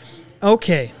me.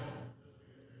 Okay.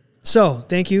 So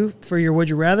thank you for your Would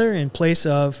You Rather in place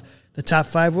of the top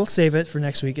 5. We'll save it for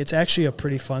next week. It's actually a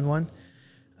pretty fun one.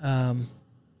 But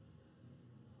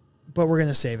we're going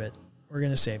to save it. We're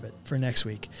going to save it for next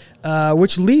week,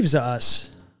 which leaves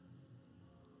us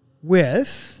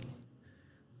with,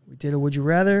 we did a Would You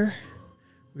Rather.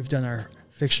 We've done our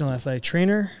fictional athletic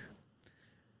trainer.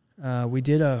 We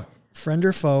did a friend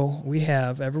or foe, we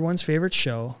have everyone's favorite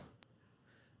show,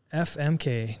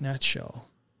 FMK, not show,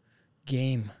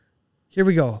 game. Here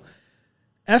we go.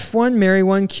 F1, marry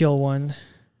one, kill one.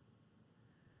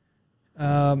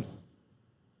 And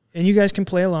you guys can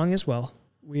play along as well.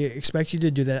 We expect you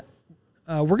to do that.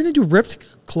 We're going to do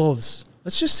ripped clothes.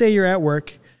 Let's just say you're at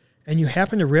work and you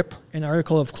happen to rip an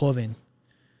article of clothing.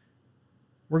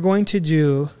 We're going to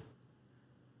do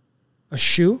a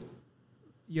shoe.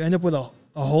 You end up with a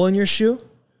hole in your shoe.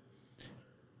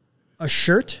 A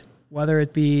shirt, whether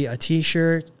it be a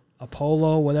t-shirt, a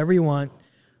polo, whatever you want,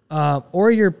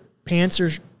 or your pants or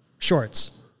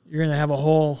shorts. You're going to have a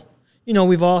hole. You know,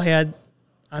 we've all had,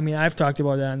 I've talked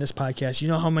about that on this podcast. You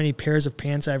know how many pairs of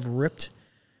pants I've ripped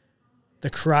the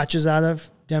crotches out of,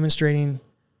 demonstrating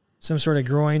some sort of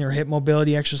groin or hip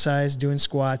mobility exercise, doing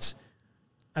squats.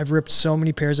 I've ripped so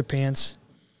many pairs of pants.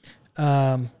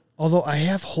 Although I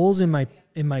have holes in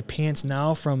my pants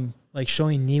now from like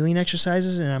showing kneeling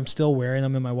exercises, and I'm still wearing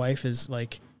them, and my wife is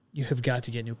like, you have got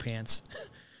to get new pants.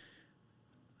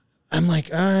 I'm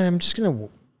like, I'm just going to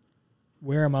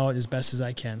wear them out as best as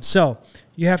I can. So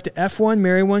you have to F1,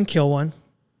 marry one, kill one.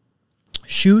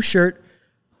 Shoe, shirt,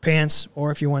 pants,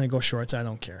 or if you want to go shorts, I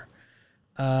don't care.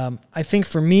 I think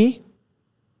for me,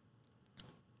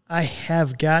 I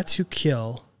have got to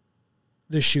kill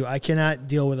the shoe. I cannot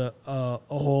deal with a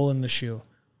hole in the shoe.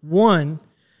 One,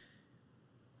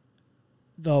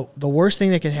 the worst thing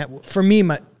that can happen for me,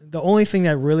 the only thing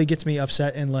that really gets me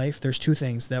upset in life, there's two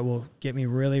things that will get me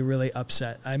really, really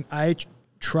upset. I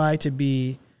try to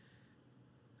be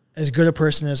as good a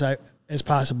person as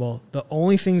possible. The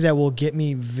only things that will get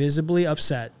me visibly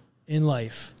upset in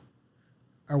life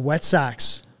are wet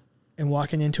socks and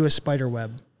walking into a spider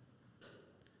web.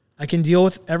 I can deal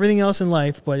with everything else in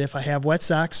life, but if I have wet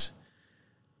socks,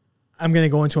 I'm going to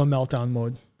go into a meltdown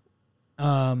mode.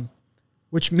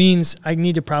 Which means I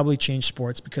need to probably change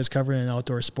sports, because covering an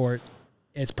outdoor sport,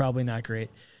 it's probably not great.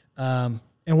 And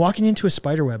walking into a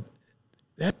spider web,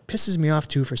 that pisses me off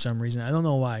too for some reason. I don't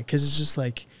know why, because it's just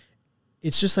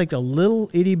like a little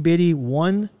itty bitty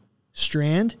one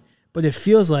strand, but it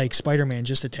feels like Spider-Man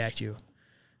just attacked you.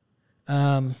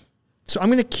 So I'm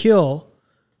going to kill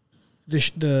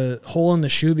the hole in the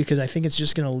shoe, because I think it's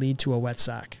just going to lead to a wet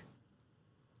sock.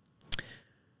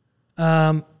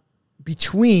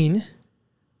 Between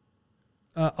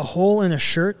a hole in a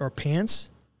shirt or pants,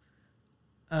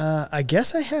 I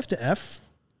guess I have to F.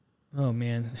 Oh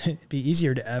man, it'd be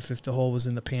easier to F if the hole was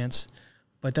in the pants,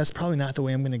 but that's probably not the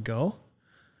way I'm going to go.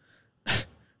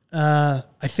 I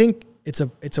think it's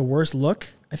a worse look.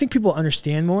 I think people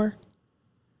understand more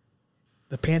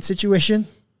the pants situation,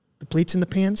 the pleats in the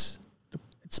pants.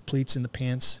 It's pleats in the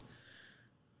pants.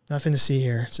 Nothing to see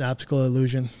here. It's an optical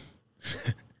illusion.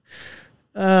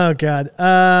 Oh God.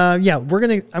 Yeah, I'm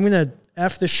gonna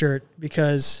F the shirt,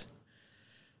 because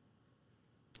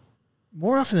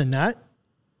more often than not,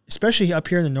 especially up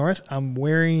here in the north, I'm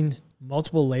wearing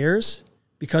multiple layers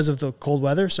because of the cold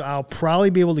weather. So I'll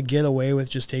probably be able to get away with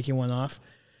just taking one off.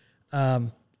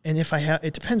 And if I have,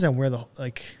 it depends on where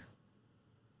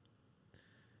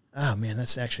oh man,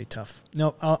 that's actually tough.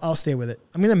 No, I'll stay with it.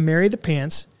 I'm going to marry the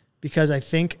pants, because I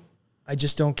think I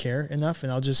just don't care enough,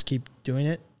 and I'll just keep doing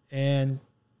it and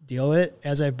deal with it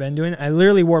as I've been doing it. I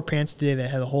literally wore pants today that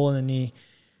had a hole in the knee,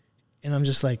 and I'm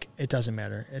just like, it doesn't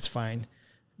matter. It's fine.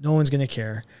 No one's going to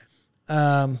care.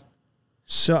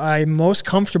 So I'm most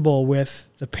comfortable with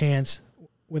the pants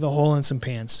with a hole in some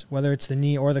pants, whether it's the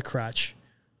knee or the crotch.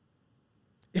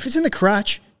 If it's in the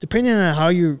crotch, depending on how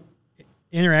you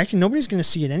interacting, nobody's going to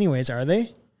see it anyways, are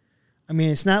they? I mean,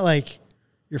 it's not like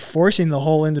you're forcing the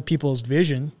hole into people's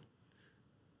vision.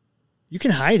 You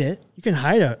can hide it. You can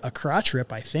hide a crotch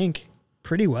rip, I think,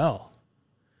 pretty well.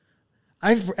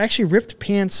 I've actually ripped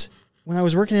pants when I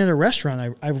was working at a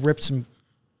restaurant. I ripped some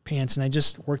pants, and I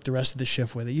just worked the rest of the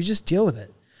shift with it. You just deal with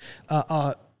it.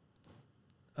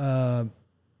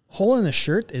 Hole in the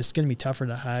shirt is going to be tougher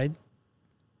to hide.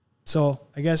 So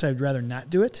I guess I'd rather not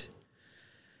do it.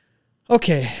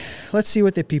 Okay, let's see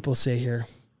what the people say here.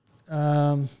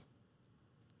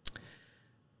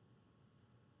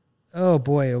 Oh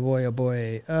boy, oh boy, oh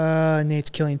boy. Nate's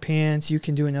killing pants. You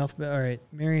can do an alphabet. All right,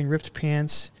 marrying ripped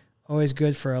pants. Always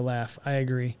good for a laugh. I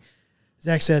agree.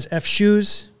 Zach says F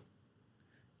shoes.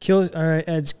 All right,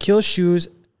 Ed's kill shoes,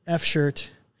 F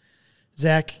shirt.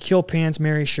 Zach, kill pants,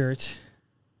 marry shirt.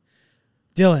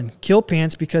 Dylan, kill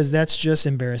pants because that's just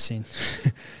embarrassing.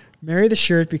 Marry the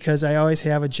shirt because I always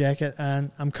have a jacket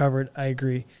on. I'm covered. I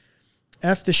agree.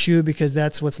 F the shoe because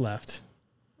that's what's left.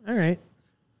 All right.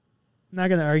 Not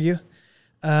going to argue.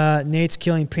 Nate's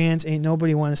killing pants. Ain't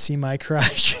nobody want to see my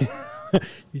crotch.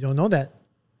 You don't know that.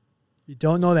 You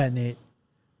don't know that, Nate.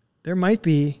 There might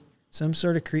be some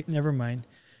sort of never mind.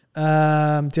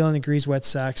 Dylan agrees wet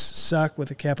socks suck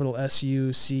with a capital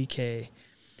S-U-C-K.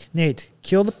 Nate,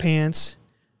 kill the pants,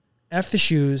 F the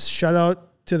shoes, shout out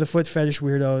to the foot fetish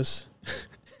weirdos.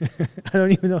 I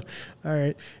don't even know. All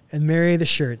right. And marry the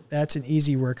shirt. That's an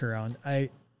easy workaround. I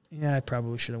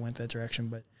probably should have went that direction,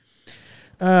 but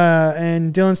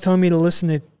and Dylan's telling me to listen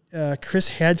to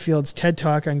Chris Hadfield's TED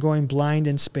Talk on going blind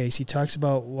in space. He talks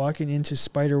about walking into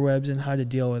spider webs and how to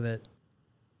deal with it.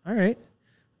 All right.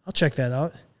 I'll check that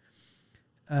out.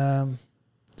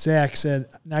 Zach said,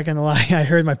 not going to lie, I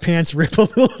heard my pants rip a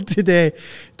little today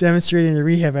demonstrating the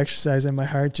rehab exercise and my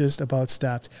heart just about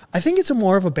stopped. I think it's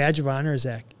more of a badge of honor,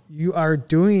 Zach. You are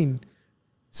doing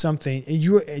something and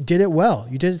you did it well.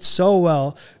 You did it so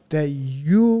well that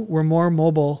you were more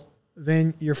mobile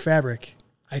than your fabric.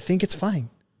 I think it's fine.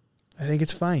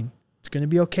 It's going to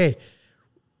be okay.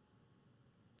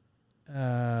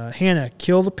 Hannah,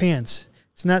 kill the pants.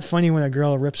 It's not funny when a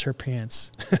girl rips her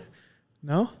pants.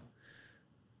 No?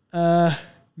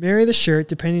 Marry the shirt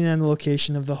depending on the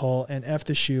location of the hole, and F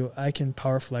the shoe. I can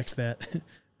power flex that.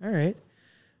 All right.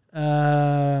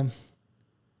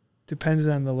 Depends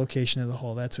on the location of the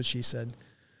hole. That's what she said.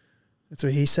 That's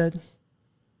what he said?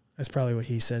 That's probably what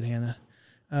he said, Hannah.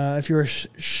 If you were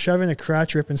shoving a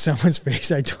crotch rip in someone's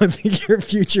face, I don't think your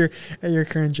future at your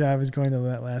current job is going to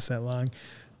last that long.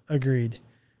 Agreed.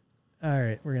 All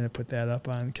right. We're going to put that up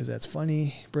on because that's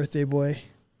funny. Birthday boy.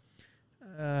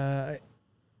 All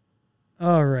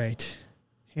right.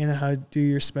 Hannah, how do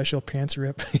your special pants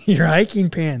rip? Your hiking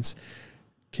pants.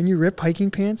 Can you rip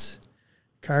hiking pants?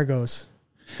 Cargos.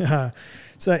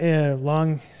 It's a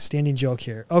long-standing joke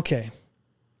here. Okay.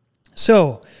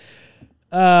 So,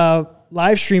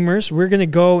 live streamers, we're going to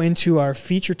go into our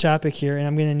feature topic here, and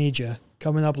I'm going to need you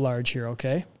coming up large here,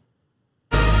 okay?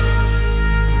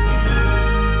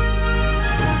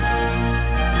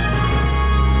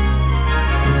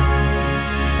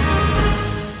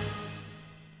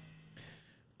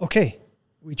 Okay,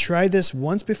 we tried this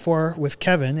once before with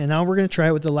Kevin, and now we're going to try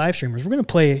it with the live streamers. We're going to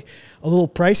play a little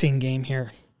pricing game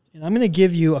here. And I'm going to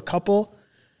give you a couple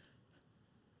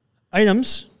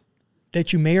items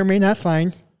that you may or may not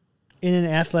find in an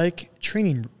athletic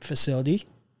training facility.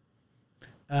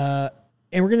 And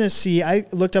we're going to see, I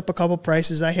looked up a couple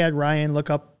prices. I had Ryan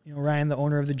look up, Ryan, the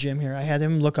owner of the gym here, I had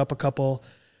him look up a couple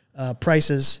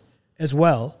prices as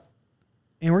well.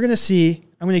 And we're going to see,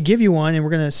 I'm going to give you one, and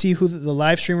we're going to see who the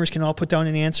live streamers can all put down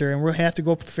an answer, and we'll have to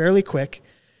go fairly quick.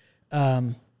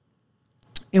 And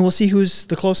we'll see who's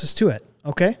the closest to it,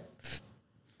 okay?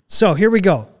 So here we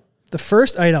go. The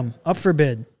first item up for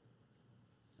bid,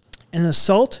 an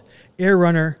Assault Air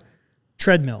Runner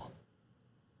treadmill.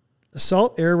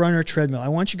 Assault Air Runner treadmill. I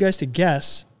want you guys to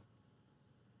guess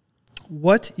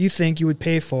what you think you would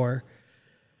pay for.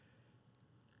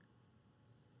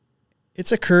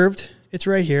 It's a curved... It's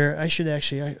right here. I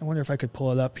wonder if I could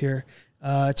pull it up here.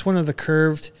 It's one of the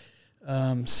curved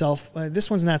this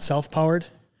one's not self-powered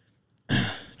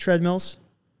treadmills.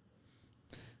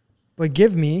 But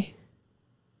give me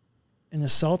an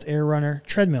Assault Air Runner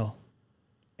treadmill.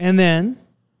 And then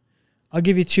I'll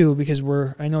give you two because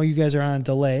I know you guys are on a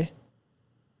delay.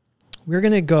 We're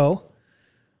going to go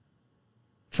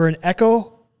for an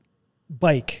Echo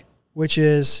bike, which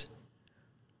is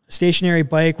stationary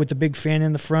bike with the big fan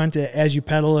in the front. As you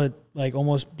pedal, it like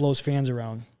almost blows fans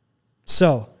around.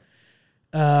 So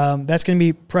that's going to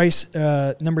be price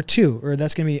number two, or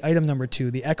that's going to be item number two,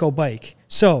 the Echo bike.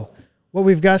 So what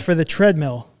we've got for the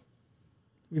treadmill,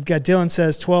 we've got Dylan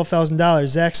says $12,000.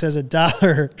 Zach says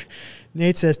 $1.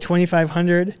 Nate says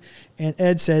 $2,500, and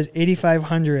Ed says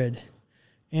 $8,500.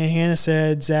 And Hannah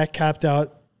said Zach copped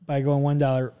out by going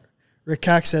 $1. Rick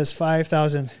Cox says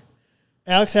 $5,000.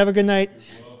 Alex, have a good night.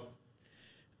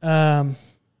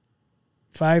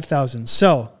 5,000.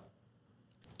 So,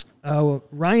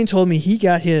 Ryan told me he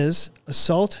got his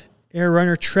Assault Air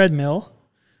Runner treadmill.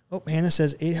 Oh, Hannah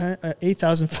says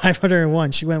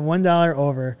 8,501. She went $1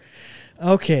 over.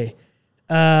 Okay.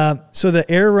 So the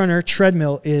Air Runner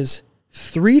treadmill is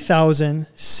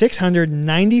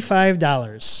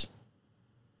 $3,695.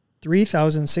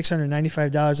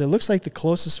 $3,695. It looks like the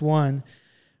closest one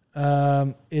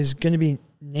is going to be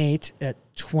Nate at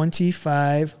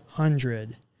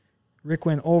 $2,500. Rick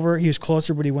went over. He was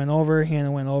closer, but he went over.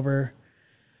 Hannah went over.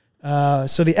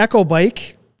 So the Echo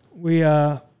bike, we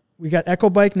got Echo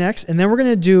bike next, and then we're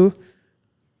going to do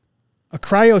a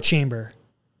cryo chamber,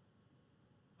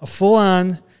 a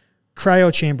full-on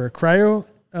cryo chamber, a Cryo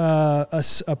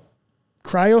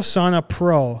Sauna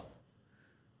Pro.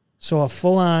 So a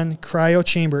full-on cryo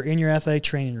chamber in your athletic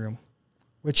training room,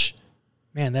 which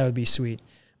Man, that would be sweet.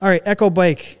 All right, Echo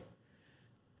Bike.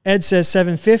 Ed says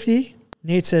 750.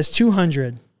 Nate says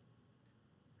 200.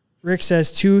 Rick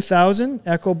says 2,000.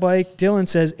 Echo Bike. Dylan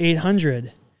says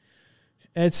 800.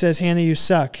 Ed says, Hannah, you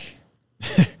suck.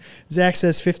 Zach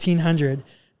says 1,500.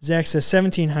 Zach says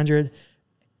 1,700.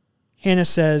 Hannah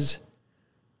says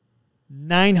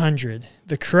 900.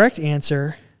 The correct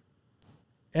answer,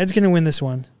 Ed's going to win this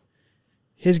one.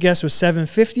 His guess was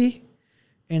 750,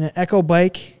 and an Echo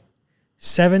Bike,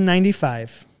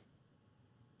 795.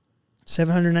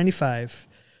 795.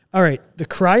 All right, the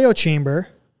cryo chamber.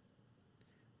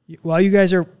 While you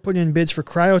guys are putting in bids for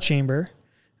cryo chamber,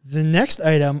 the next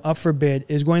item up for bid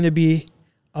is going to be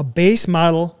a base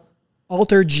model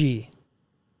Alter G.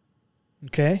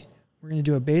 Okay, we're going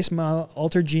to do a base model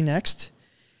Alter G next.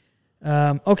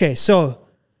 Okay, so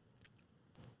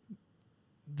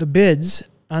the bids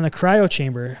on the cryo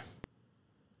chamber.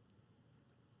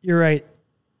 You're right.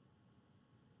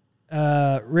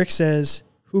 Rick says,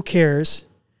 who cares?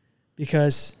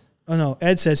 Because, oh no,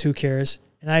 Ed says, who cares?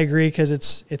 And I agree because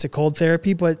it's a cold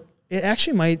therapy, but it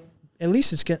actually might, at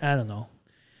least it's good. I don't know.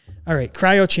 All right,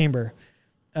 cryo chamber.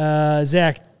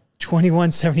 Zach,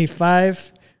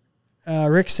 2175.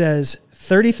 Rick says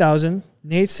 30,000.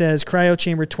 Nate says cryo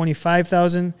chamber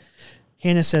 25,000.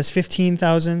 Hannah says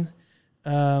 15,000.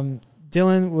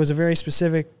 Dylan was a very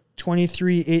specific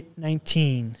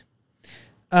 23,819.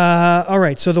 All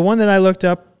right, so the one that I looked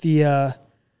up, the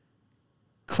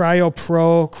Cryo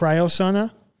Pro Cryo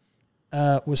Sauna,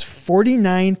 was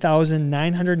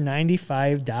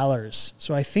 $49,995.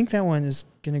 So I think that one is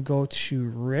going to go to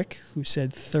Rick, who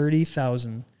said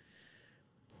 30,000.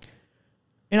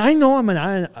 And I know I'm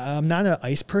not an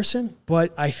ice person,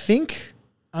 but I think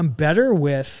I'm better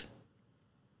with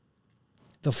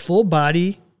the full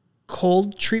body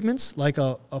cold treatments, like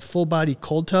a full body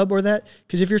cold tub or that.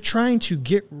 Because if you're trying to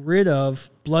get rid of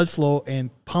blood flow and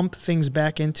pump things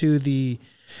back into the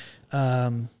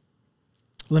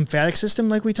lymphatic system,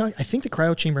 like we talked, I think the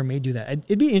cryo chamber may do that.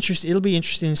 It'll be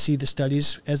interesting to see the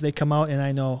studies as they come out. And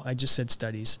I know I just said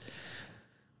studies.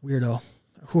 Weirdo.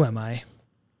 Who am I?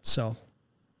 So,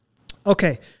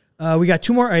 okay. We got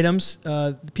two more items.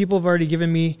 People have already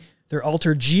given me their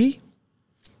Alter G.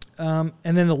 And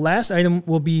then the last item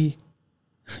will be,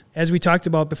 as we talked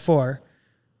about before,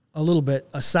 a little bit,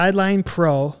 a Sideline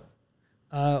Pro,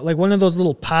 like one of those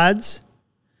little pods.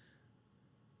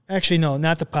 Actually, no,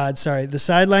 not the pod. Sorry. The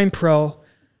Sideline Pro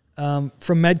from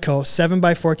Medco,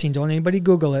 7x14. Don't anybody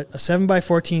Google it. A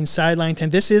 7x14 sideline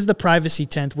tent. This is the privacy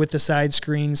tent with the side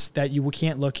screens that you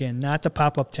can't look in. Not the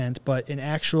pop-up tent, but an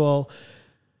actual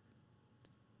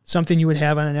something you would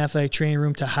have on an athletic training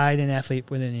room to hide an athlete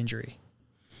with an injury.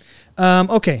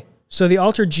 Okay, so the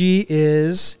Alter G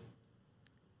is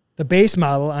the base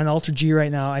model on Alter G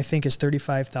right now, I think, is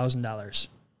 $35,000.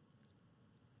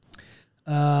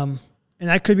 And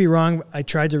I could be wrong. I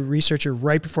tried to research it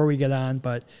right before we get on,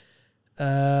 but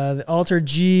the Alter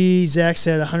G, Zach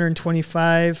said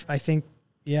 125. I think,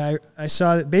 yeah, I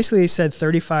saw it. Basically, they said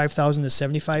 35,000 to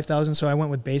 75,000, so I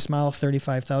went with base model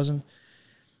 35,000.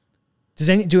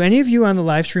 Do any of you on the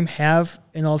live stream have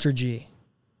an Alter G?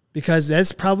 Because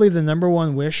that's probably the number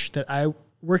one wish that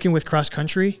working with cross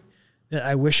country, that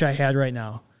I wish I had right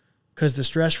now. Because the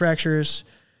stress fractures,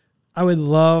 I would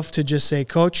love to just say,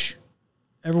 Coach,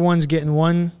 everyone's getting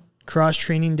one cross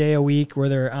training day a week where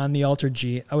they're on the Alter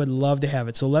G. I would love to have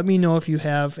it. So let me know if you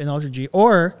have an Alter G,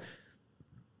 or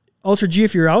Alter G,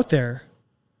 if you're out there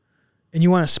and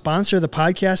you want to sponsor the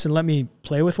podcast and let me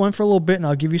play with one for a little bit and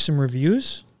I'll give you some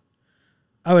reviews.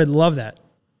 I would love that.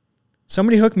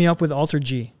 Somebody hook me up with Alter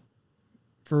G.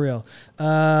 For real.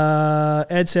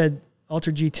 Ed said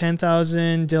Alter G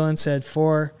 10,000. Dylan said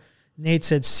 4. Nate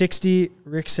said 60.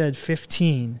 Rick said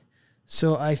 15.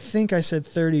 So I think I said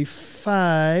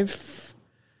 35.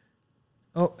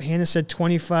 Oh, Hannah said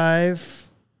 25.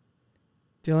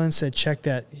 Dylan said check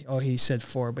that. Oh, he said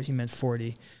 4, but he meant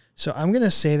 40. So I'm going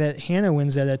to say that Hannah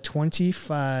wins that at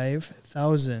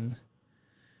 25,000.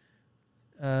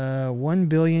 1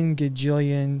 billion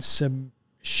gajillion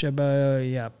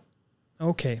Shaba, yeah.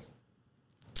 Okay.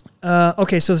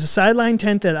 Okay, so the sideline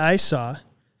tent that I saw,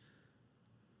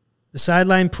 the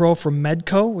Sideline Pro from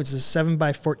Medco, which is a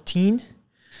 7x14,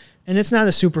 and it's not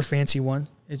a super fancy one.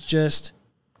 It's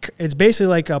basically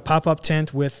like a pop-up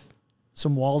tent with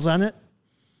some walls on it.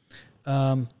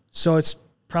 So it's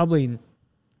probably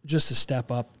just a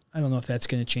step up. I don't know if that's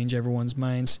going to change everyone's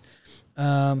minds.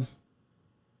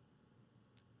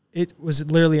 It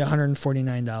was literally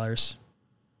 $149.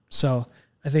 So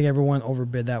I think everyone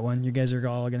overbid that one. You guys are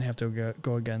all going to have to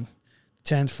go again.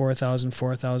 10, 4,000,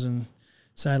 4,000.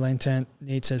 Sideline tent.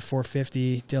 Nate said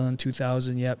 450. Dylan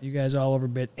 2000. Yep, you guys all over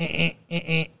bid.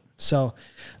 So,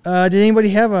 did anybody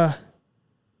have a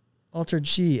Alter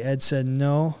G? Ed said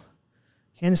no.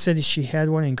 Hannah said she had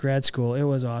one in grad school. It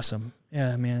was awesome.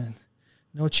 Yeah, man.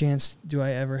 No chance do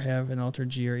I ever have an Alter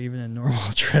G or even a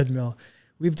normal treadmill.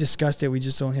 We've discussed it. We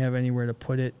just don't have anywhere to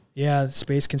put it. Yeah,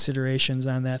 space considerations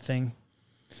on that thing.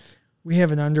 We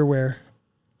have an underwater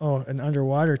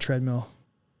treadmill.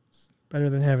 Better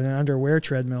than having an underwear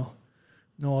treadmill.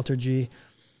 No Alter G.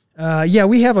 Yeah,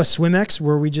 we have a SwimX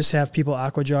where we just have people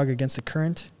aqua jog against the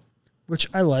current, which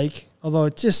I like, although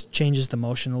it just changes the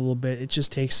motion a little bit. It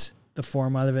just takes the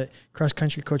form out of it. Cross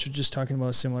country coach was just talking about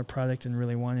a similar product and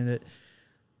really wanted it.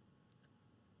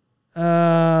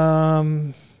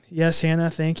 Yes, Hannah,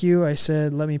 thank you. I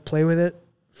said, let me play with it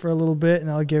for a little bit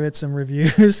and I'll give it some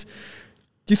reviews.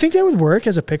 Do you think that would work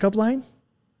as a pickup line?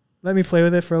 Let me play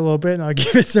with it for a little bit and I'll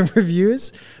give it some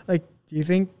reviews. Like, do you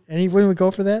think anyone would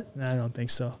go for that? No, I don't think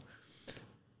so.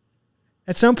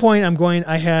 At some point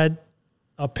I had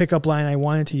a pickup line I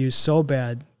wanted to use so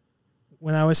bad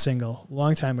when I was single a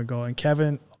long time ago. And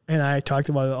Kevin and I talked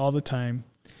about it all the time.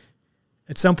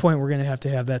 At some point we're going to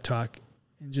have that talk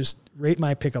and just rate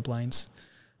my pickup lines.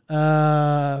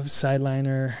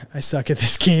 Sideliner. I suck at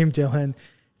this game, Dylan.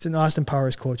 It's an Austin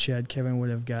Powers quote, Chad. Kevin would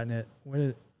have gotten it.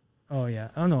 Oh, yeah.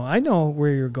 Oh, no. I know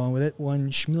where you're going with it.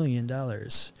 $1 million.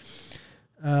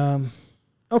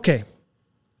 Okay.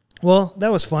 Well, that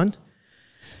was fun.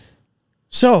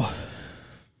 So,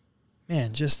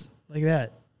 man, just like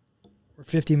that, we're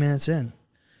 50 minutes in.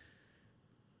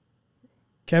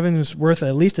 Kevin was worth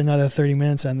at least another 30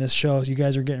 minutes on this show. You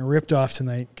guys are getting ripped off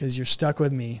tonight because you're stuck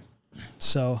with me.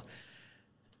 So,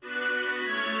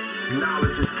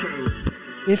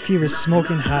 if he was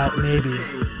smoking hot, maybe.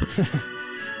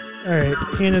 All right,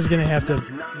 Hannah's going to have to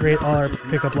rate all our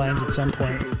pickup lines at some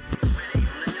point.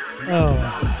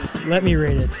 Oh, let me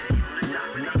rate it.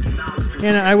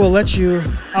 Hannah, I will let you,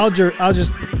 I'll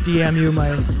just DM you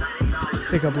my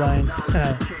pickup line.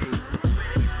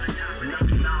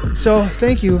 So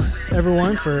thank you,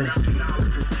 everyone, for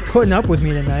putting up with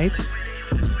me tonight,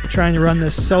 trying to run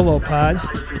this solo pod.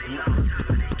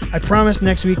 I promise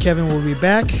next week Kevin will be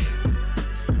back,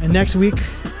 and next week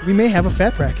we may have a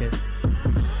fat bracket.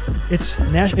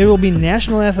 It will be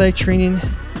National Athletic Training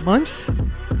Month.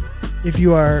 If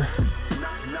you are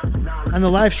on the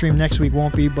live stream next week,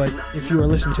 won't be, but if you are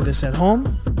listening to this at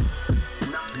home,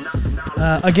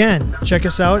 again, check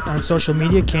us out on social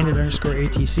media,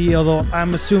 Candid_ATC. Although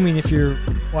I'm assuming if you're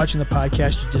watching the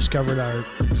podcast, you discovered our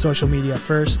social media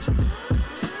first.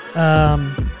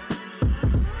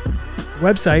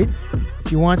 Website,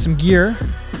 if you want some gear,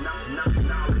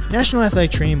 National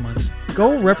Athletic Training Month.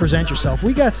 Go represent yourself.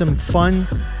 We got some fun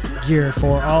gear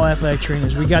for all athletic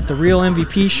trainers. We got the Real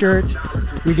MVP shirt.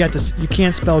 We got this You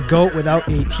Can't Spell GOAT Without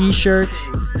a T-shirt.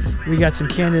 We got some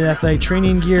Candid Athletic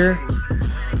Training gear.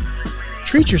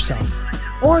 Treat yourself.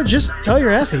 Or just tell your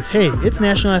athletes, hey, it's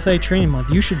National Athletic Training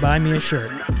Month. You should buy me a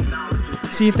shirt.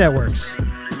 See if that works.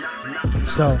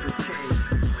 So,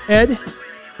 Ed,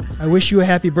 I wish you a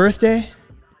happy birthday.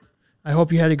 I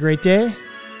hope you had a great day.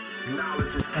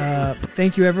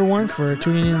 Thank you, everyone, for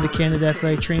tuning in to the Candid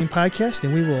Athletic Training Podcast,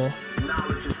 and we will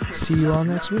see you all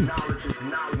next week.